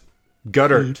Goedert.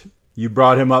 You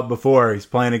brought him up before. He's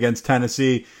playing against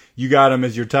Tennessee. You got him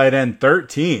as your tight end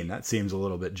 13. That seems a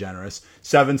little bit generous.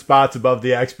 7 spots above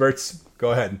the experts.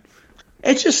 Go ahead.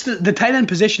 It's just the tight end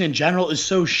position in general is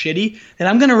so shitty that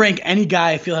I'm going to rank any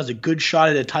guy I feel has a good shot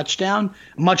at a touchdown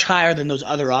much higher than those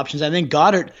other options. I think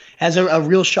Goddard has a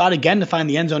real shot again to find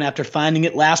the end zone after finding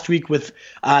it last week with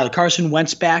Carson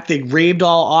Wentz back. They raved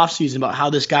all offseason about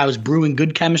how this guy was brewing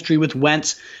good chemistry with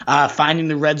Wentz, finding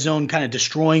the red zone, kind of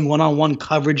destroying one-on-one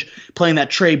coverage, playing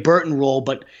that Trey Burton role,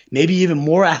 but maybe even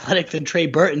more athletic than Trey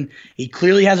Burton. He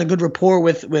clearly has a good rapport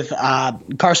with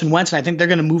Carson Wentz, and I think they're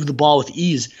going to move the ball with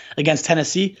ease against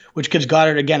Tennessee, which gives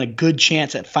Goddard, again, a good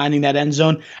chance at finding that end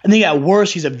zone. I think at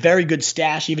worst, he's a very good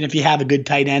stash, even if you have a good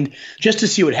tight end, just to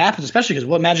see what happens, especially because,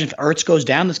 imagine if Ertz goes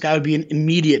down, this guy would be an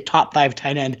immediate top 5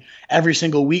 tight end every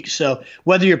single week. So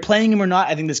whether you're playing him or not,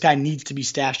 I think this guy needs to be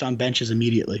stashed on benches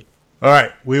immediately. All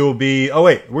right, we will be – oh,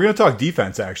 wait, we're going to talk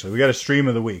defense, actually. We got a stream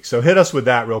of the week. So hit us with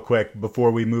that real quick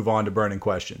before we move on to burning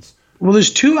questions. Well,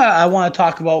 there's 2 I want to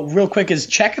talk about real quick. Is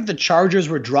check if the Chargers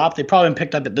were dropped. They probably been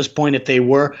picked up at this point if they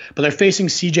were, but they're facing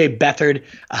C.J. Beathard.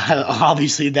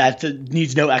 Obviously, that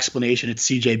needs no explanation. It's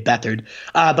C.J. Beathard.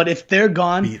 But if they're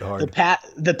gone,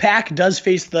 the Pack does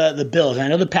face the Bills. And I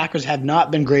know the Packers have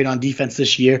not been great on defense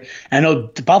this year. I know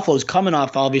Buffalo's coming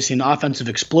off, obviously, an offensive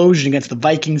explosion against the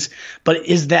Vikings. But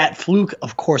is that fluke?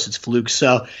 Of course it's fluke.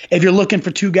 So if you're looking for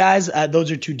 2 guys,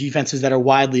 those are 2 defenses that are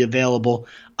widely available.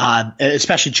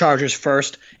 Especially Chargers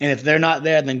first, and if they're not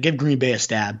there, then give Green Bay a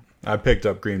stab. I picked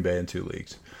up Green Bay in 2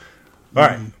 leagues. All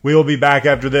right, we will be back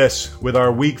after this with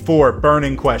our Week 4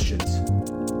 burning questions.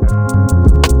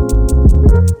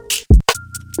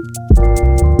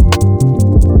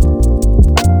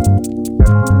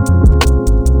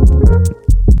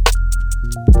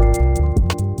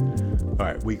 All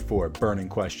right, Week 4 burning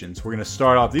questions. We're going to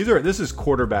start off. This is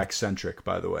quarterback centric,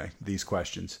 by the way. These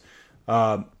questions.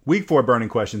 Week 4 burning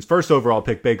questions. First overall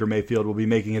pick, Baker Mayfield, will be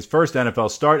making his first NFL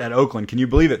start at Oakland. Can you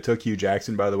believe it took Hugh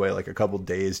Jackson, by the way, like a couple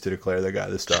days to declare the guy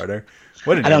the starter?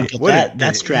 What an idiot. Get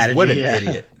that strategy. What an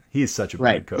idiot. He is such a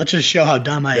bad coach. Let's just show how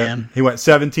dumb I am. He went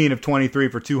 17 of 23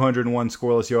 for 201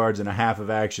 scoreless yards and a half of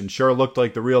action. Sure looked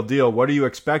like the real deal. What are you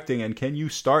expecting, and can you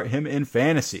start him in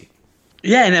fantasy?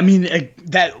 Yeah, and I mean,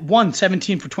 that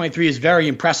 17 for 23 is very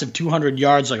impressive. 200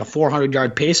 yards, like a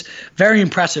 400-yard pace. Very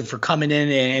impressive for coming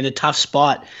in a tough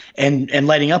spot and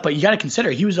lighting up. But you got to consider,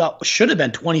 he should have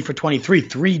been 20 for 23,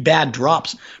 3 bad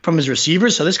drops from his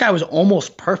receivers. So this guy was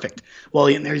almost perfect. Well,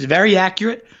 he's very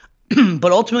accurate.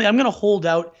 But ultimately, I'm going to hold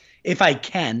out if I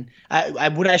can.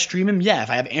 Would I stream him? Yeah. If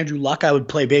I have Andrew Luck, I would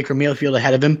play Baker Mayfield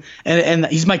ahead of him. And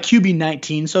he's my QB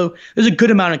 19, so there's a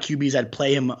good amount of QBs I'd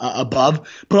play him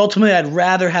above. But ultimately, I'd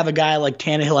rather have a guy like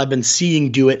Tannehill I've been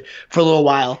seeing do it for a little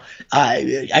while.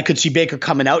 I could see Baker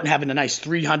coming out and having a nice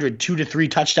 300, 2 to 3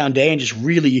 touchdown day and just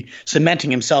really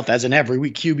cementing himself as an every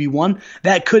week QB1.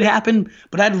 That could happen,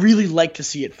 but I'd really like to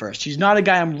see it first. He's not a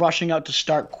guy I'm rushing out to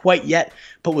start quite yet,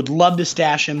 but would love to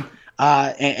stash him.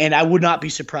 And I would not be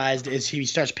surprised as he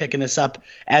starts picking this up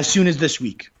as soon as this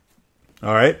week.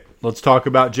 All right, let's talk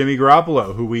about Jimmy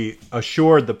Garoppolo, who we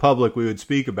assured the public we would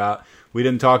speak about. We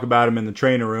didn't talk about him in the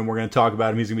trainer room. We're going to talk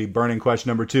about him. He's going to be burning question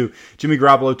number 2. Jimmy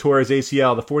Garoppolo tore his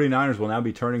ACL. The 49ers will now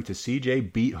be turning to C.J.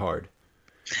 Beathard.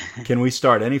 Can we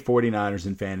start any 49ers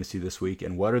in fantasy this week,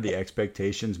 and what are the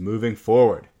expectations moving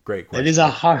forward? Great question. It is a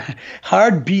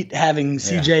hard beat having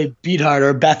CJ Beathard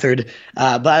or Beathard,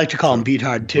 but I like to call him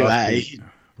Beathard too.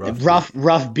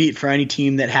 Rough beat for any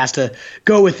team that has to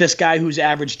go with this guy who's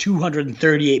averaged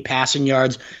 238 passing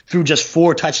yards through just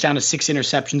 4 touchdowns to 6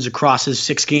 interceptions across his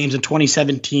 6 games in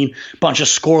 2017. Bunch of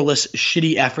scoreless,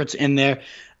 shitty efforts in there.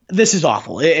 This is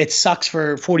awful. It sucks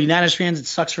for 49ers fans. It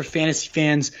sucks for fantasy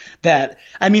fans. The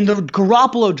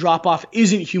Garoppolo drop-off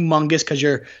isn't humongous because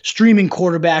you're streaming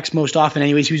quarterbacks most often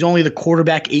anyways. He was only the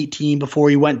quarterback 18 before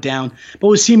he went down, but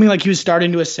it was seeming like he was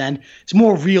starting to ascend. It's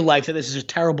more real life that this is a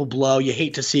terrible blow. You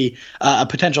hate to see a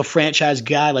potential franchise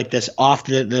guy like this off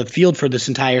the field for this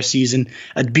entire season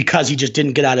because he just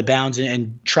didn't get out of bounds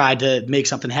and tried to make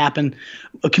something happen.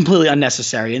 Completely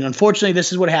unnecessary. And unfortunately,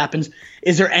 this is what happens.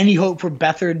 Is there any hope for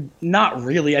Beathard? Not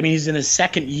really. I mean, he's in his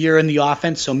 2nd year in the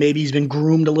offense, so maybe he's been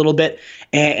groomed a little bit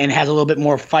and has a little bit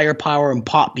more firepower and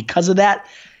pop because of that.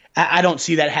 I don't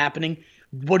see that happening.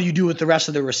 What do you do with the rest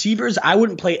of the receivers? I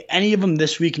wouldn't play any of them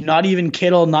this week, not even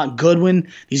Kittle, not Goodwin,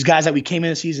 these guys that we came in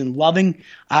the season loving.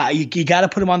 You got to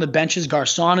put them on the benches,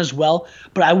 Garcon as well.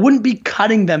 But I wouldn't be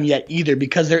cutting them yet either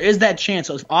because there is that chance.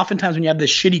 So oftentimes when you have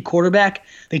this shitty quarterback,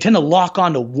 they tend to lock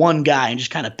on to one guy and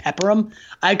just kind of pepper him.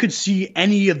 I could see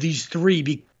any of these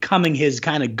 3 becoming his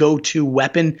kind of go-to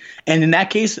weapon. And in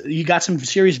that case, you got some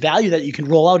serious value that you can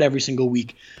roll out every single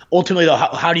week. Ultimately, though,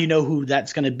 how do you know who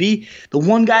that's going to be? The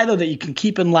one guy, though, that you can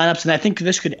keep in lineups, and I think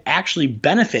this could actually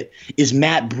benefit, is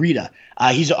Matt Breida.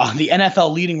 He's the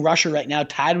NFL leading rusher right now,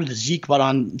 tied with Zeke, but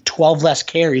on 12 less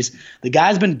carries. The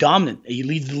guy's been dominant. He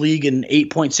leads the league in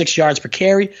 8.6 yards per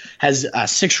carry, has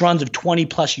 6 runs of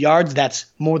 20-plus yards. That's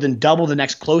more than double the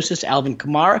next closest, Alvin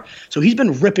Kamara. So he's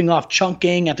been ripping off chunk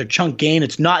gain after chunk gain.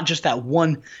 It's not just that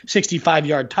one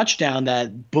 65-yard touchdown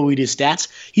that buoyed his stats.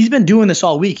 He's been doing this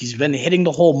all week. He's been hitting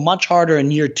the hole much harder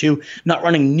in year 2, not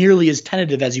running nearly as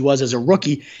tentative as he was as a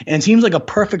rookie, and it seems like a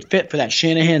perfect fit for that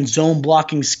Shanahan zone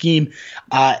blocking scheme.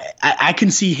 I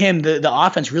can see him, the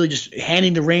offense, really just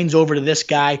handing the reins over to this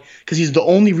guy because he's the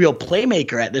only real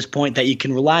playmaker at this point that you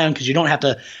can rely on because you don't have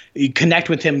to connect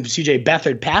with him, C.J.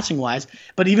 Beathard, passing-wise.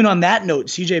 But even on that note,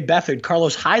 C.J. Beathard,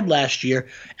 Carlos Hyde last year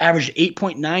averaged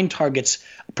 8.9 targets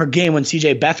per game when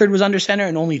C.J. Beathard was under center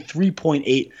and only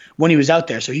 3.8 when he was out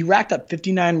there. So he racked up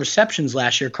 59 receptions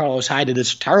last year, Carlos Hyde, to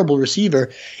this terrible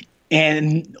receiver.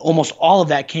 And almost all of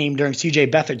that came during C.J.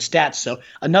 Beathard's stats. So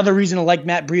another reason to like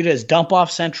Matt Breida is dump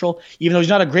off central. Even though he's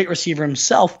not a great receiver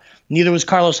himself, neither was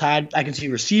Carlos Hyde. I can see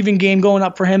receiving game going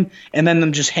up for him, and then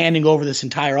them just handing over this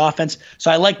entire offense.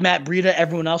 So I like Matt Breida.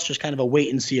 Everyone else just kind of a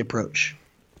wait-and-see approach.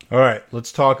 All right,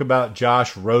 let's talk about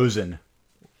Josh Rosen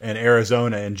and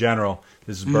Arizona in general.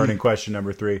 This is burning question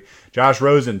number 3. Josh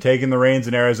Rosen taking the reins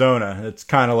in Arizona. It's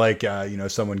kind of like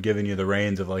someone giving you the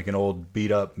reins of like an old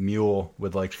beat up mule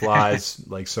with like flies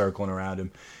like circling around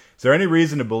him. Is there any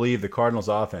reason to believe the Cardinals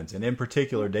offense, and in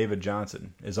particular David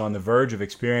Johnson, is on the verge of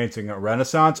experiencing a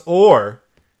renaissance, or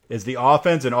is the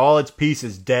offense and all its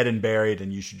pieces dead and buried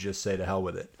and you should just say to hell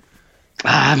with it?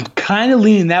 I'm kind of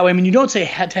leaning that way. I mean, you don't say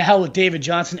to hell with David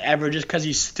Johnson ever just because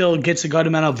he still gets a good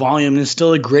amount of volume and is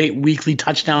still a great weekly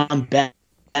touchdown bet.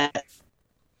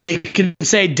 You can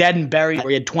say dead and buried where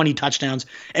he had 20 touchdowns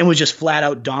and was just flat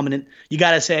out dominant. You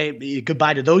got to say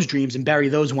goodbye to those dreams and bury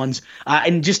those ones.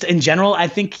 And just in general, I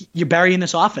think you're burying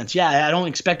this offense. Yeah, I don't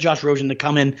expect Josh Rosen to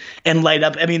come in and light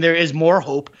up. I mean, there is more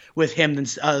hope with him than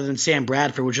Sam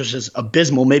Bradford, which was just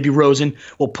abysmal. Maybe Rosen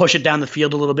will push it down the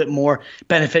field a little bit more,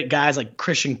 benefit guys like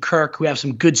Christian Kirk who have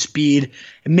some good speed.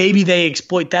 And maybe they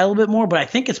exploit that a little bit more, but I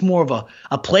think it's more of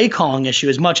a play calling issue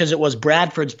as much as it was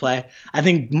Bradford's play. I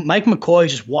think Mike McCoy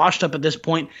is just washed up at this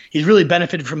point. He's really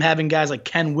benefited from having guys like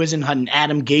Ken Wisenhunt and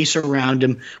Adam Gase around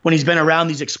him when he's been around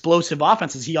these explosive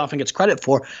offenses he often gets credit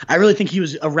for. I really think he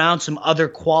was around some other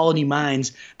quality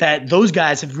minds that those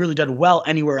guys have really done well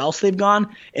anywhere else they've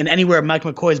gone, and anywhere Mike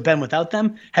McCoy has been without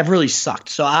them have really sucked.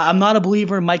 So I'm not a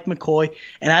believer in Mike McCoy,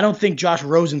 and I don't think Josh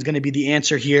Rosen's going to be the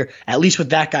answer here, at least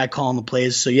with that guy calling the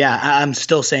plays. So yeah, I'm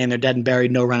still saying they're dead and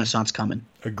buried, no renaissance coming.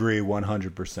 Agree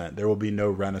 100%. There will be no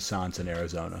renaissance in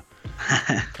Arizona.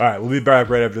 All right, we'll be back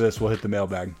right after this. We'll hit the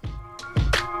mailbag.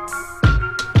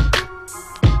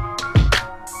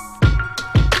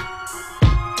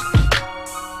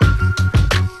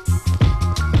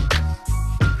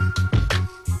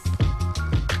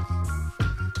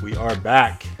 We are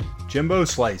back. Jimbo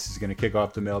Slice is going to kick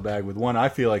off the mailbag with one I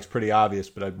feel like is pretty obvious,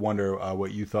 but I wonder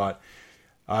what you thought.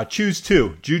 Choose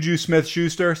 2. Juju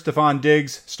Smith-Schuster, Stephon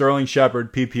Diggs, Sterling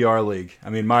Shepard, PPR League. I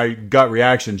mean, my gut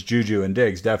reaction's Juju and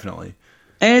Diggs, definitely.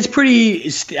 And it's pretty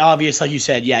obvious, like you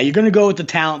said. Yeah, you're going to go with the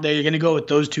talent there. You're going to go with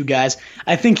those two guys.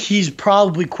 I think he's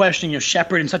probably questioning if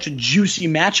Shepard in such a juicy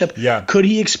matchup. Yeah. Could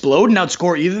he explode and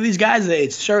outscore either of these guys?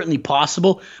 It's certainly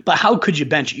possible. But how could you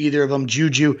bench either of them?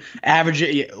 Juju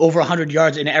average over 100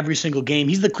 yards in every single game.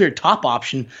 He's the clear top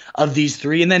option of these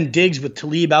three. And then Diggs with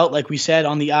Talib out, like we said,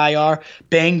 on the IR,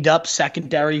 banged up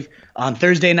secondary on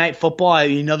Thursday Night Football.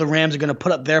 The Rams are going to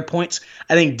put up their points.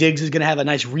 I think Diggs is going to have a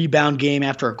nice rebound game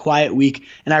after a quiet week,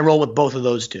 and I roll with both of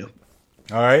those two.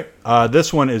 All right.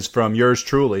 This one is from yours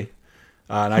truly,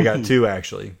 and I got 2,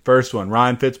 actually. First one,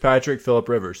 Ryan Fitzpatrick, Phillip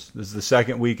Rivers. This is the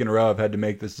second week in a row I've had to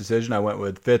make this decision. I went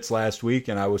with Fitz last week,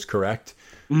 and I was correct,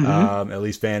 at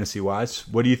least fantasy-wise.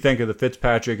 What do you think of the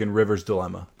Fitzpatrick and Rivers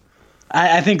dilemma?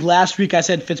 I think last week I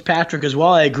said Fitzpatrick as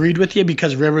well. I agreed with you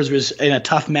because Rivers was in a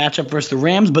tough matchup versus the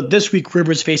Rams. But this week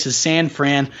Rivers faces San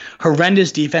Fran,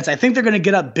 horrendous defense. I think they're going to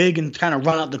get up big and kind of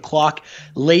run out the clock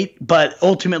late. But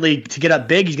ultimately, to get up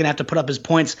big, he's going to have to put up his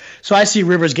points. So I see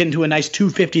Rivers getting to a nice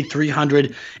 250,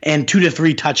 300, and 2 to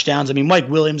 3 touchdowns. I mean, Mike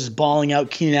Williams is balling out.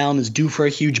 Keenan Allen is due for a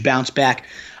huge bounce back.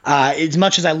 As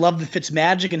much as I love the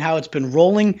Fitzmagic and how it's been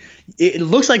rolling, it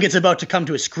looks like it's about to come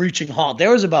to a screeching halt.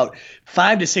 There was about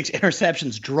 5 to 6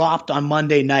 interceptions dropped on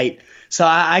Monday night. So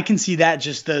I can see that,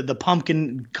 just the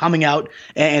pumpkin coming out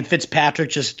and Fitzpatrick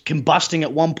just combusting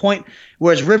at one point,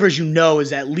 whereas Rivers,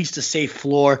 is at least a safe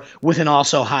floor with an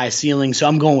also high ceiling. So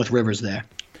I'm going with Rivers there.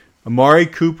 Amari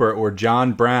Cooper or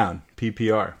John Brown,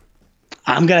 PPR?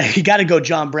 You got to go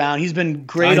John Brown. He's been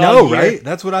great I know, all year. right?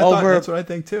 That's what I thought. That's what I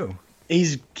think too.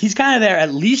 He's kind of there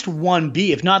at least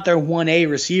 1B, if not their 1A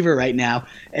receiver right now.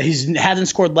 He hasn't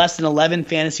scored less than 11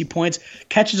 fantasy points,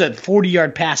 catches a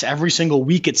 40-yard pass every single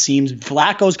week, it seems.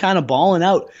 Flacco's kind of balling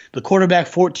out. The quarterback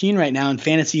 14 right now in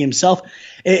fantasy himself.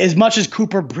 As much as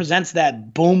Cooper presents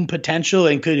that boom potential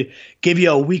and could give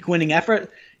you a week-winning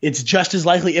effort, it's just as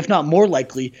likely, if not more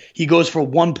likely, he goes for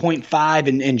 1.5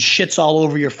 and shits all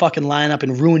over your fucking lineup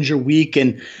and ruins your week.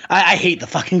 And I hate the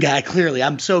fucking guy, clearly.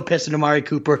 I'm so pissed at Amari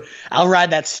Cooper. I'll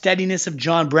ride that steadiness of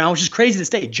John Brown, which is crazy to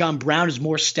say. John Brown is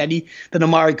more steady than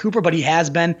Amari Cooper, but he has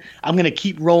been. I'm going to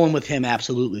keep rolling with him,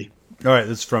 absolutely. All right,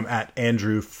 this is from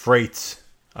 @Andrew Freites.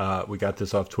 We got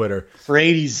this off Twitter.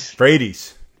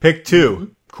 Freites. Pick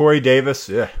 2. Corey Davis.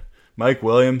 Yeah. Mike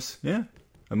Williams. Yeah.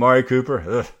 Amari Cooper.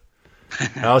 Ugh.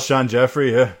 Alshon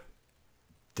Jeffrey,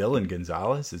 Dylan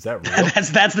Gonzalez, is that real?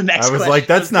 That's the next I was question. like,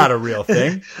 that's not a real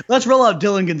thing. Let's roll out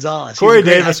Dylan Gonzalez. Corey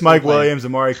Davis, Mike Williams,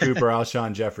 Amari Cooper,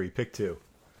 Alshon Jeffrey. Pick 2.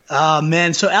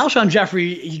 Man, so Alshon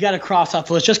Jeffrey, you got to cross off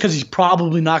the list just because he's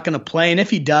probably not going to play. And if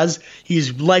he does,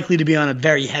 he's likely to be on a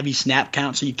very heavy snap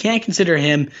count. So you can't consider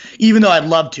him, even though I'd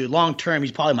love to. Long term,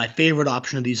 he's probably my favorite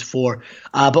option of these 4.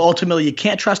 But ultimately, you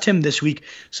can't trust him this week.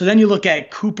 So then you look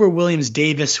at Cooper, Williams,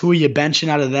 Davis. Who are you benching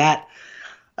out of that?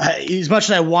 As much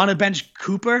as I want to bench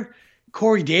Cooper,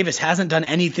 Corey Davis hasn't done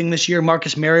anything this year.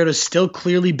 Marcus Mariota is still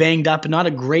clearly banged up and not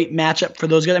a great matchup for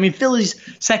those guys. I mean, Philly's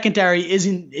secondary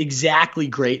isn't exactly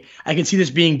great. I can see this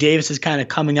being Davis's kind of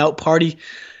coming out party,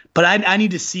 but I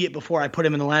need to see it before I put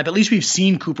him in the lineup. At least we've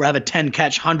seen Cooper have a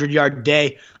 10-catch, 100-yard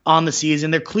day on the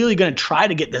season. They're clearly going to try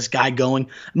to get this guy going.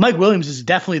 Mike Williams is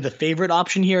definitely the favorite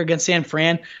option here against San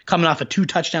Fran, coming off a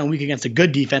 2-touchdown week against a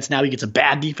good defense. Now he gets a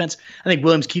bad defense. I think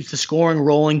Williams keeps the scoring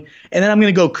rolling. And then I'm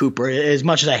going to go Cooper. As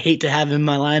much as I hate to have him in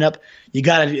my lineup, you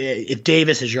got to, if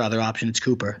Davis is your other option, it's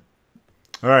Cooper.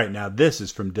 All right, now this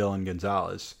is from Dylan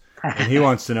Gonzalez. And he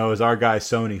wants to know, is our guy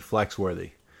Sony flex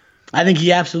worthy? I think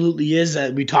he absolutely is.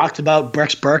 We talked about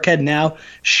Brex Burkhead now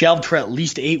shelved for at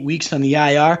least 8 weeks on the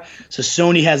IR. So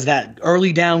Sony has that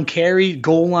early down carry,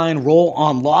 goal line roll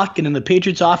on lock. And in the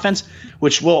Patriots offense,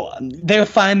 they'll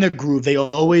find their groove. They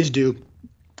always do.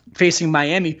 Facing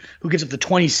Miami, who gives up the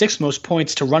 26th most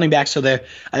points to running backs, so they're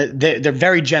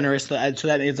very generous. So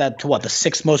that is the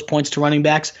 6th most points to running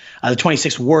backs, the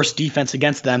 26th worst defense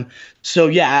against them. So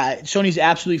yeah, Sony's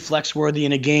absolutely flex worthy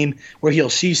in a game where he'll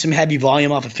see some heavy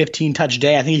volume off a 15-touch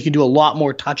day. I think he can do a lot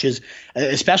more touches,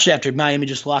 especially after Miami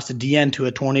just lost a DN to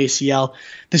a torn ACL.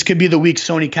 This could be the week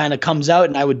Sony kind of comes out,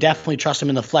 and I would definitely trust him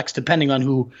in the flex, depending on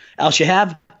who else you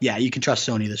have. Yeah, you can trust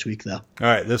Sony this week, though. All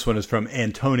right, this one is from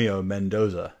Antonio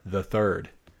Mendoza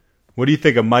III. What do you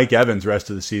think of Mike Evans'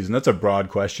 rest of the season? That's a broad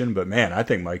question, but man, I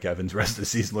think Mike Evans' rest of the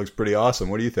season looks pretty awesome.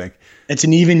 What do you think? It's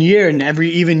an even year, and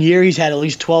every even year he's had at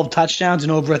least 12 touchdowns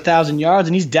and over 1,000 yards,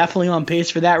 and he's definitely on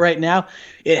pace for that right now.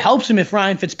 It helps him if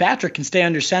Ryan Fitzpatrick can stay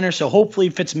under center, so hopefully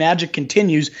Fitzmagic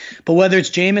continues. But whether it's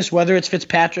Jameis, whether it's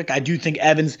Fitzpatrick, I do think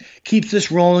Evans keeps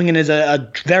this rolling and is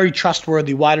a very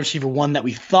trustworthy wide receiver one that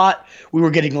we thought we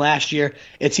were getting last year.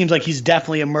 It seems like he's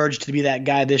definitely emerged to be that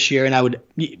guy this year, and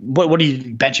what are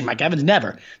you benching Mike Evans?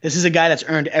 Never. This is a guy that's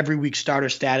earned every week starter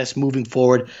status moving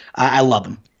forward. I love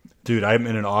him. Dude, I'm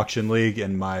in an auction league,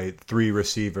 and my 3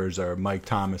 receivers are Mike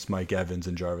Thomas, Mike Evans,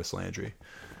 and Jarvis Landry.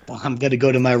 Well, I'm going to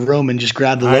go to my room and just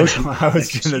grab the lotion. I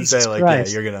was going to say, yeah,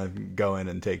 you're going to go in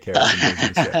and take care of some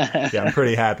business. Yeah, I'm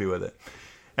pretty happy with it.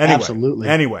 Anyway, absolutely.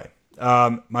 Anyway,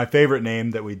 my favorite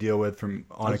name that we deal with from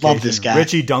on occasion, love this guy.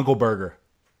 Richie Dunkelberger.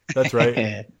 That's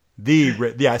right. the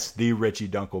Richie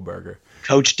Dunkelberger.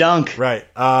 Coach Dunk. Right.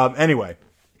 Anyway,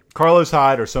 Carlos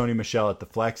Hyde or Sony Michel at the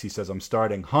flex. He says, I'm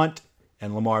starting Hunt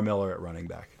and Lamar Miller at running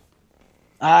back.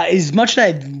 As much as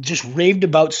I just raved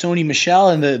about Sony Michel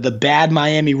and the bad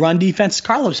Miami run defense,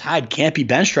 Carlos Hyde can't be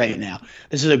benched right now.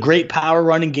 This is a great power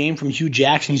running game from Hugh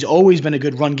Jackson. He's always been a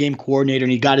good run game coordinator,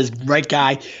 and he got his right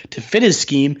guy to fit his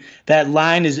scheme. That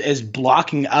line is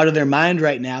blocking out of their mind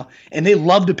right now, and they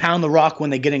love to pound the rock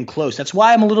when they get in close. That's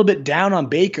why I'm a little bit down on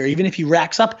Baker. Even if he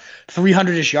racks up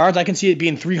 300-ish yards, I can see it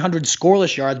being 300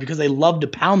 scoreless yards because they love to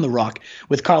pound the rock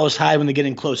with Carlos Hyde when they get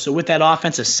in close. So with that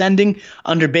offense ascending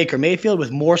under Baker Mayfield, with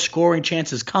with more scoring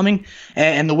chances coming.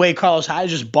 And the way Carlos Hyde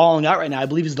is just balling out right now, I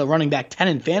believe he's the running back 10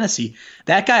 in fantasy.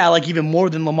 That guy I like even more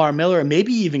than Lamar Miller and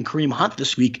maybe even Kareem Hunt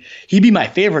this week. He'd be my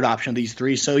favorite option of these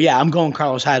three. So, yeah, I'm going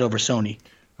Carlos Hyde over Sony.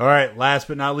 All right, last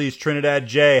but not least, Trinidad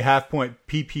J, half-point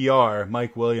PPR,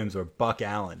 Mike Williams or Buck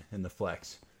Allen in the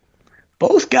flex.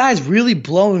 Both guys really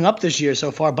blowing up this year so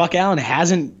far. Buck Allen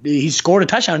he's scored a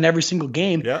touchdown in every single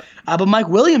game. Yeah. But Mike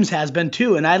Williams has been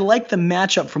too. And I like the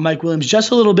matchup for Mike Williams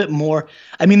just a little bit more.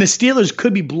 I mean, the Steelers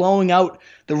could be blowing out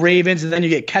the Ravens, and then you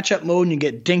get catch-up mode and you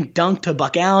get dink-dunk to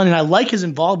Buck Allen. And I like his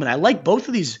involvement. I like both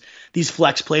of these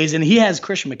flex plays. And he has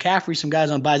Christian McCaffrey, some guys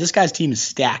on buys. This guy's team is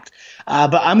stacked.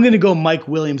 But I'm going to go Mike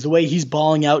Williams. The way he's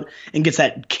balling out and gets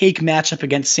that cake matchup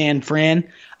against San Fran,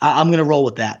 I'm going to roll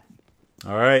with that.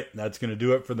 All right, that's going to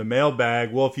do it for the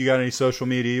mailbag. Wolf, you got any social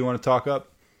media you want to talk up?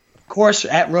 Of course,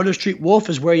 at Roto Street Wolf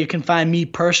is where you can find me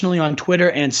personally on Twitter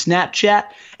and Snapchat.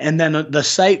 And then the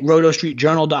site,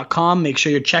 rotostreetjournal.com. Make sure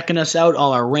you're checking us out,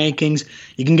 all our rankings.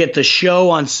 You can get the show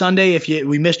on Sunday. If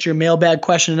we missed your mailbag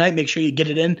question tonight, make sure you get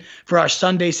it in for our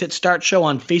Sunday Sit Start show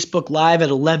on Facebook Live at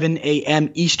 11 a.m.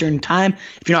 Eastern Time.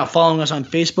 If you're not following us on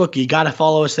Facebook, you got to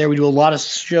follow us there. We do a lot of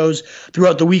shows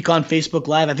throughout the week on Facebook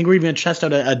Live. I think we're even going to test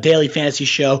out a daily fantasy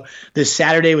show this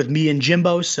Saturday with me and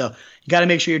Jimbo. So you got to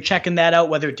make sure you're checking that out,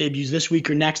 whether it debuts this week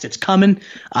or next. It's coming.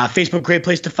 Facebook, great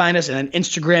place to find us. And then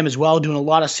Instagram as well, doing a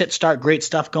lot of sit start, great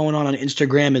stuff going on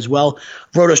Instagram as well.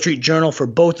 Roto Street Journal for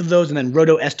both of those, and then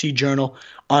Roto ST Journal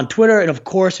on Twitter. And of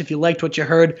course, if you liked what you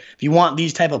heard, if you want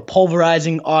these type of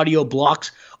pulverizing audio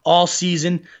blocks all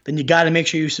season, then you got to make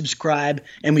sure you subscribe.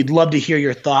 And we'd love to hear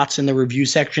your thoughts in the review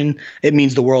section. It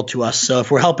means the world to us. So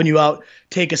if we're helping you out,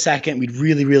 take a second. We'd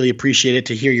really, really appreciate it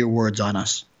to hear your words on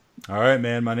us. All right,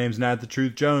 man. My name's Nat the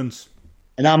Truth Jones.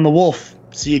 And I'm the Wolf.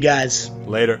 See you guys.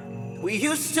 Later. We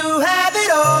used to have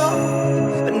it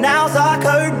all, but now's our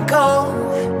curtain call.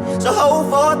 So hold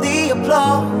for the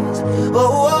applause.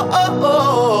 Oh, oh, oh,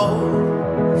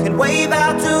 oh. And wave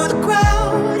out to the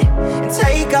crowd and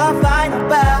take our final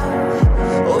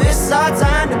bow. Oh, it's our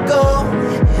time to go,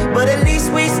 but at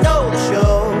least we stole the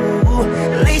show.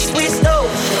 At least we stole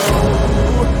the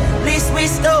show. At least we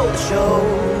stole the show.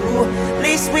 At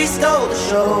least we stole the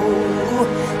show.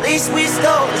 At least we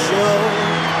stole the show.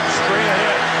 Straight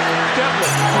ahead.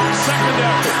 Devlin, second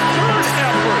effort, third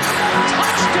effort,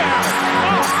 touchdown.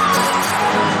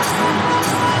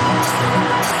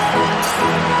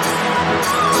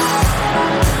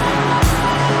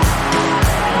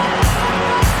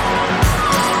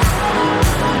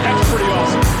 That's pretty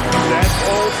awesome. That's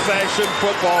old-fashioned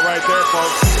football right there,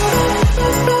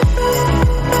 folks.